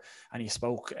DARE, and you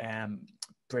spoke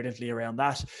brilliantly around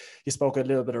that. You spoke a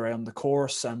little bit around the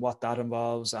course and what that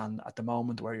involves and at the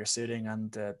moment where you're sitting and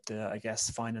the I guess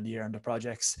final year and the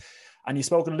projects, and you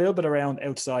spoke a little bit around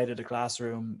outside of the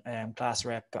classroom, class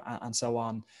rep and so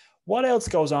on. What else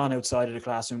goes on outside of the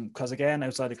classroom? Because again,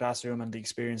 outside the classroom and the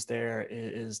experience there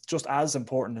is just as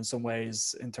important in some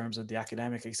ways in terms of the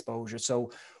academic exposure. So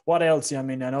what else? I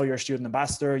mean, I know you're a student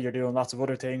ambassador, you're doing lots of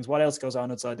other things. What else goes on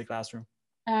outside the classroom?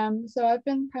 So I've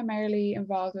been primarily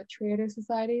involved with three other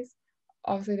societies.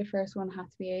 Obviously, the first one had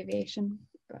to be aviation.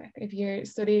 If you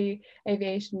study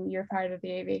aviation, you're part of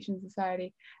the Aviation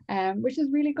Society, which is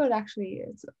really good actually.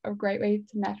 It's a great way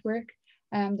to network.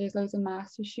 There's loads of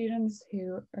master students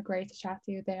who are great to chat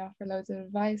to. They offer loads of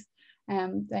advice.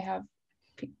 They have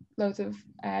loads of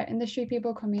industry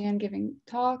people coming in giving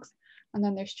talks, and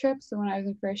then there's trips. So when I was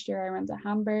in first year, I went to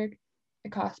Hamburg.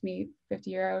 It cost me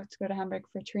 €50 to go to Hamburg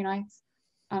for 3 nights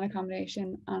and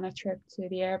accommodation and a trip to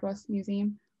the Airbus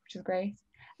Museum, which is great.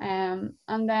 And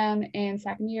then in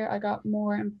second year, I got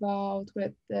more involved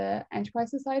with the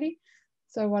Enterprise Society.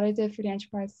 So what I did for the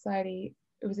Enterprise Society,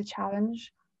 it was a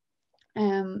challenge.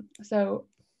 So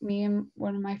me and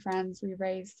one of my friends, we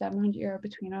raised €700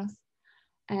 between us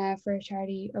for a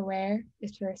charity Aware,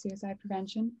 it's for suicide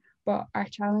prevention. But our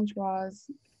challenge was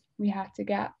we had to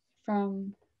get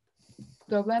from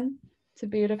Dublin to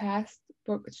Budapest,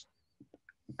 but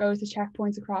go to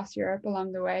checkpoints across Europe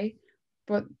along the way.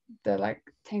 But the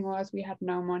thing was we had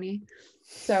no money.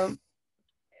 So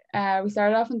we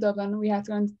started off in Dublin. We had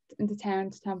to go into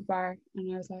town to Tampa Bar,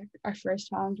 and I was like, our first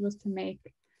challenge was to make,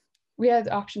 we had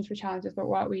options for challenges, but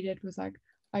what we did was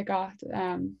I got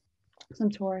some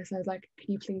tourists. I was like,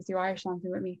 can you please do Irish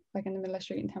dancing with me, like in the middle of the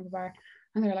street in Tampa Bar?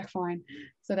 And they were like, fine.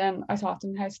 So then I taught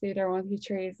them how to do their 1, 2,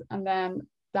 3s, and then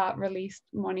that released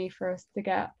money for us to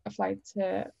get a flight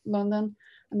to London.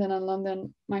 And then in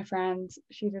London, my friend,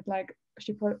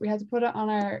 we had to put it on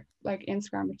our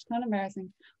Instagram, which is kind of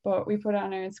embarrassing, but we put it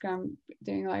on our Instagram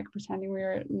doing pretending we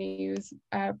were news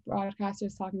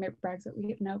broadcasters talking about Brexit. We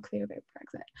had no clue about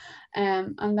Brexit.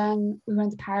 And then we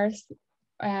went to Paris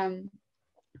on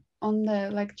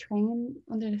the train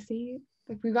under the sea.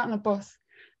 We got on a bus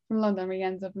from London, we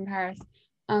ended up in Paris.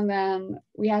 And then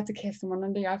we had to kiss someone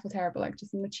under the Eiffel Tower, but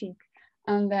just in the cheek.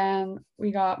 And then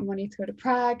we got money to go to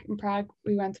Prague. In Prague,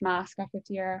 we went to Mass, got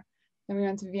 €50. Then we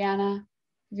went to Vienna.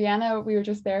 Vienna, we were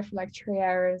just there for 3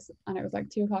 hours, and it was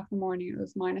 2 o'clock in the morning. It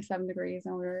was -7 degrees,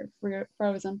 and we were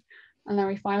frozen. And then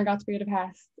we finally got to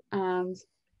Budapest, and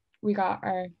we got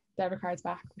our debit cards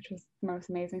back, which was the most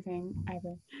amazing thing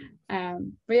ever.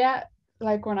 But yeah,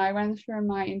 when I went for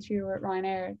my interview with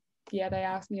Ryanair, yeah, they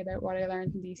asked me about what I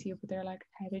learned in DCU, but they're like,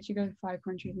 how did you go to 5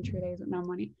 countries in 3 days with no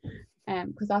money?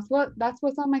 Because that's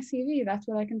what's on my CV. That's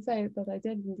what I can say that I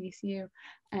did in DCU.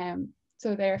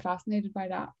 So they're fascinated by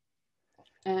that.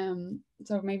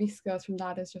 So maybe skills from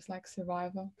that is just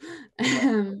survival.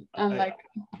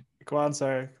 Go on,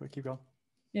 sorry, keep going.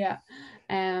 Yeah.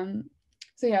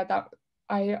 So yeah, that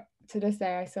to this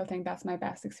day I still think that's my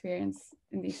best experience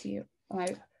in DCU.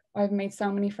 And I've made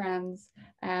so many friends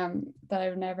that I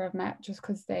would never have met just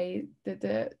because they did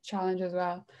the challenge as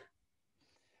well.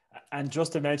 And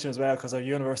just to mention as well, because our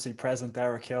university president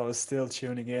Derek Hill is still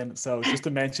tuning in, so just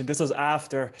to mention, this was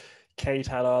after Kate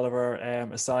had all of her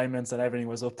assignments and everything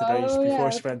was up to date before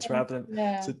she went traveling.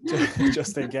 So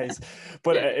just in case.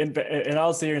 But in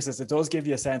all seriousness, it does give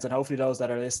you a sense, and hopefully those that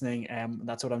are listening,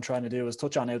 that's what I'm trying to do, is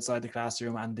touch on outside the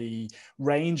classroom and the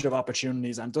range of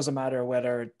opportunities. And it doesn't matter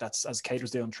whether that's, as Kate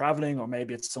was doing, traveling, or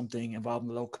maybe it's something involving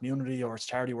the local community, or it's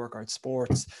charity work, or it's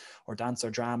sports, or dance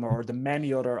or drama, or the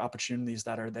many other opportunities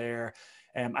that are there.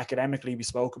 Academically, we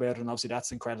spoke about it, and obviously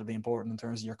that's incredibly important in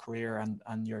terms of your career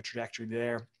and your trajectory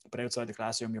there. But outside the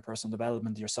classroom, your personal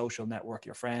development, your social network,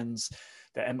 your friends,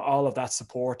 all of that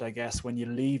support, I guess, when you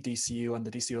leave DCU and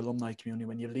the DCU alumni community,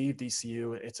 when you leave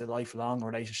DCU, it's a lifelong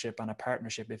relationship and a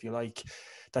partnership, if you like,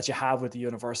 that you have with the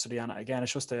university. And again,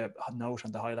 it's just a note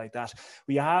and to highlight that.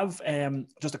 We have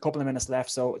just a couple of minutes left.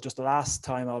 So just the last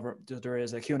time there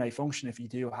is a Q&A function. If you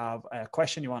do have a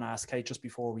question you want to ask Kate just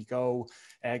before we go,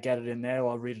 get it in now.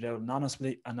 I'll read it out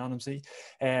anonymously.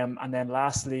 And then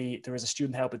lastly, there is a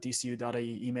student help at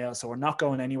dcu.ie email. So we're not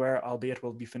going anywhere, albeit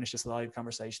we'll be finished this live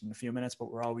conversation in a few minutes,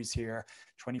 but we're always here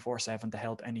 24/7 to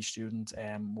help any student,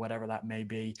 whatever that may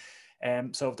be.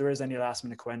 So if there is any last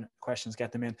minute questions,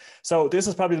 get them in. So this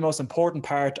is probably the most important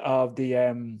part of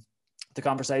the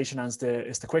conversation, as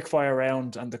it's the quick fire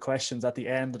round and the questions at the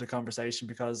end of the conversation,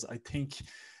 because I think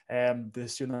the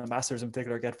student ambassadors in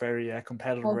particular get very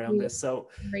competitive around this. So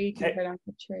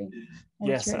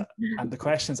yes, and the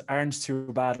questions aren't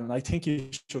too bad, and I think you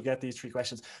should get these 3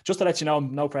 questions. Just to let you know,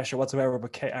 no pressure whatsoever,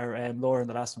 but Laura in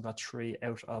the last one got 3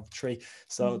 out of 3,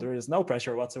 so there is no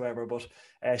pressure whatsoever. But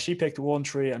she picked 1,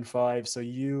 3 and 5, so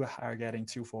you are getting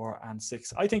 2, 4 and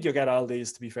 6. I think you'll get all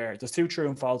these, to be fair. There's 2 true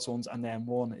and false ones, and then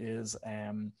one is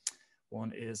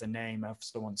a name of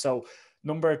someone. So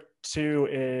number 2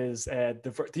 is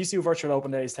the DCU Virtual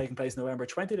Open Day is taking place November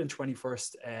 20th and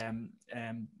 21st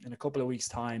in a couple of weeks'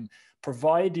 time.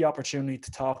 Provide the opportunity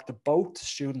to talk to both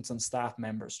students and staff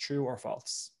members. True or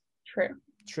false? True.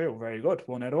 True. Very good.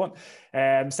 1 out of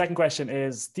 1. Second question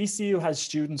is, DCU has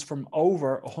students from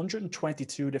over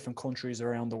 122 different countries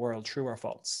around the world. True or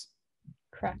false?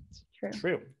 Correct.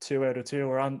 True. 2 out of 2.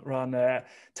 We're on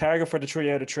target for the 3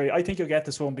 out of 3. I think you'll get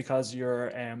this one because your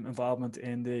involvement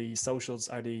in the socials,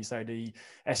 or the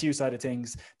SU side of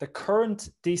things. The current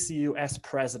DCU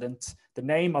president, the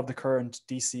name of the current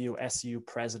DCU SU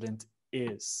president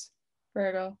is?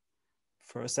 Virgo.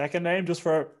 For a second name, just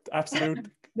for absolute.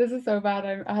 This is so bad.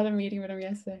 I had a meeting with him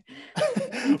yesterday.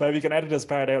 Well, we can edit this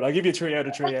part out. I'll give you 3 out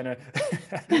of 3 anyway.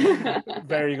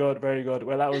 Very good, very good.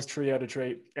 Well, that was 3 out of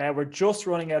 3. We're just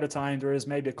running out of time. There is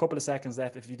maybe a couple of seconds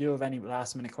left. If you do have any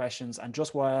last minute questions, and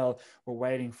just while we're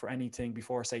waiting for anything,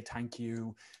 before I say thank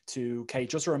you to Kate,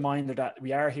 just a reminder that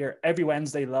we are here every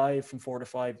Wednesday live from 4 to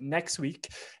 5. Next week,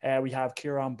 we have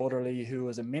Kieran Butterley, who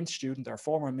is a Mint student, our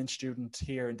former Mint student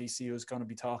here in DCU, is going to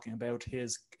be talking about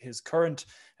his current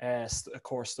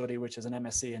course study, which is an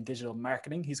MSc in digital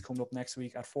marketing. He's coming up next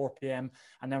week at 4 p.m.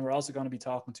 And then we're also going to be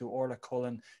talking to Orla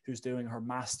Cullen, who's doing her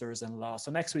master's in law.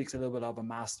 So next week's a little bit of a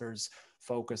master's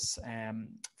focus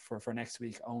for next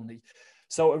week only.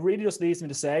 So it really just leaves me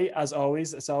to say, as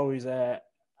always, it's always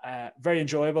very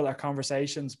enjoyable, our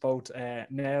conversations, both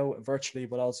now virtually,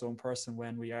 but also in person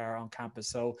when we are on campus.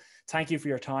 So thank you for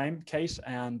your time, Kate,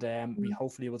 and we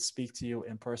hopefully will speak to you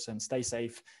in person. Stay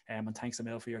safe, and thanks a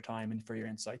mil for your time and for your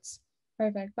insights.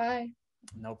 Perfect. Bye.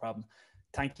 No problem.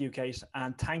 Thank you, Kate.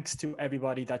 And thanks to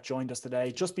everybody that joined us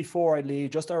today. Just before I leave,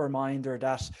 just a reminder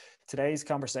that today's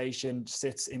conversation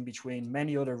sits in between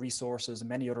many other resources and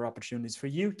many other opportunities for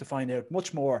you to find out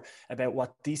much more about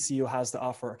what DCU has to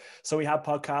offer. So we have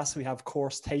podcasts, we have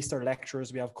course taster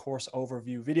lectures, we have course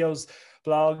overview videos,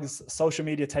 blogs, social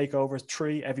media takeovers,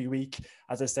 3 every week.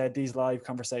 As I said, these live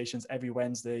conversations every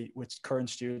Wednesday with current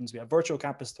students. We have virtual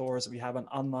campus tours. We have an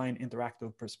online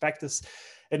interactive prospectus,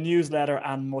 a newsletter,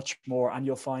 and much more. And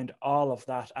you'll find all of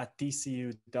that at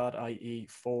dcu.ie/CAO.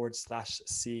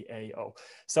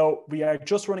 So we are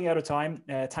just running out of time.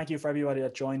 Thank you for everybody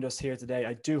that joined us here today.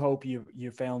 I do hope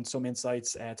you found some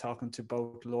insights talking to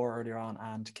both Laura earlier on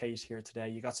and Kate here today.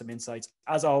 You got some insights.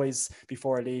 As always,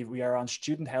 before I leave, we are on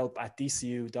student help at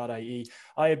dcu.ie.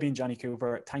 I have been Jonny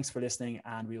Cooper. Thanks for listening,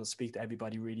 and we will speak to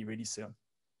everybody really, really soon.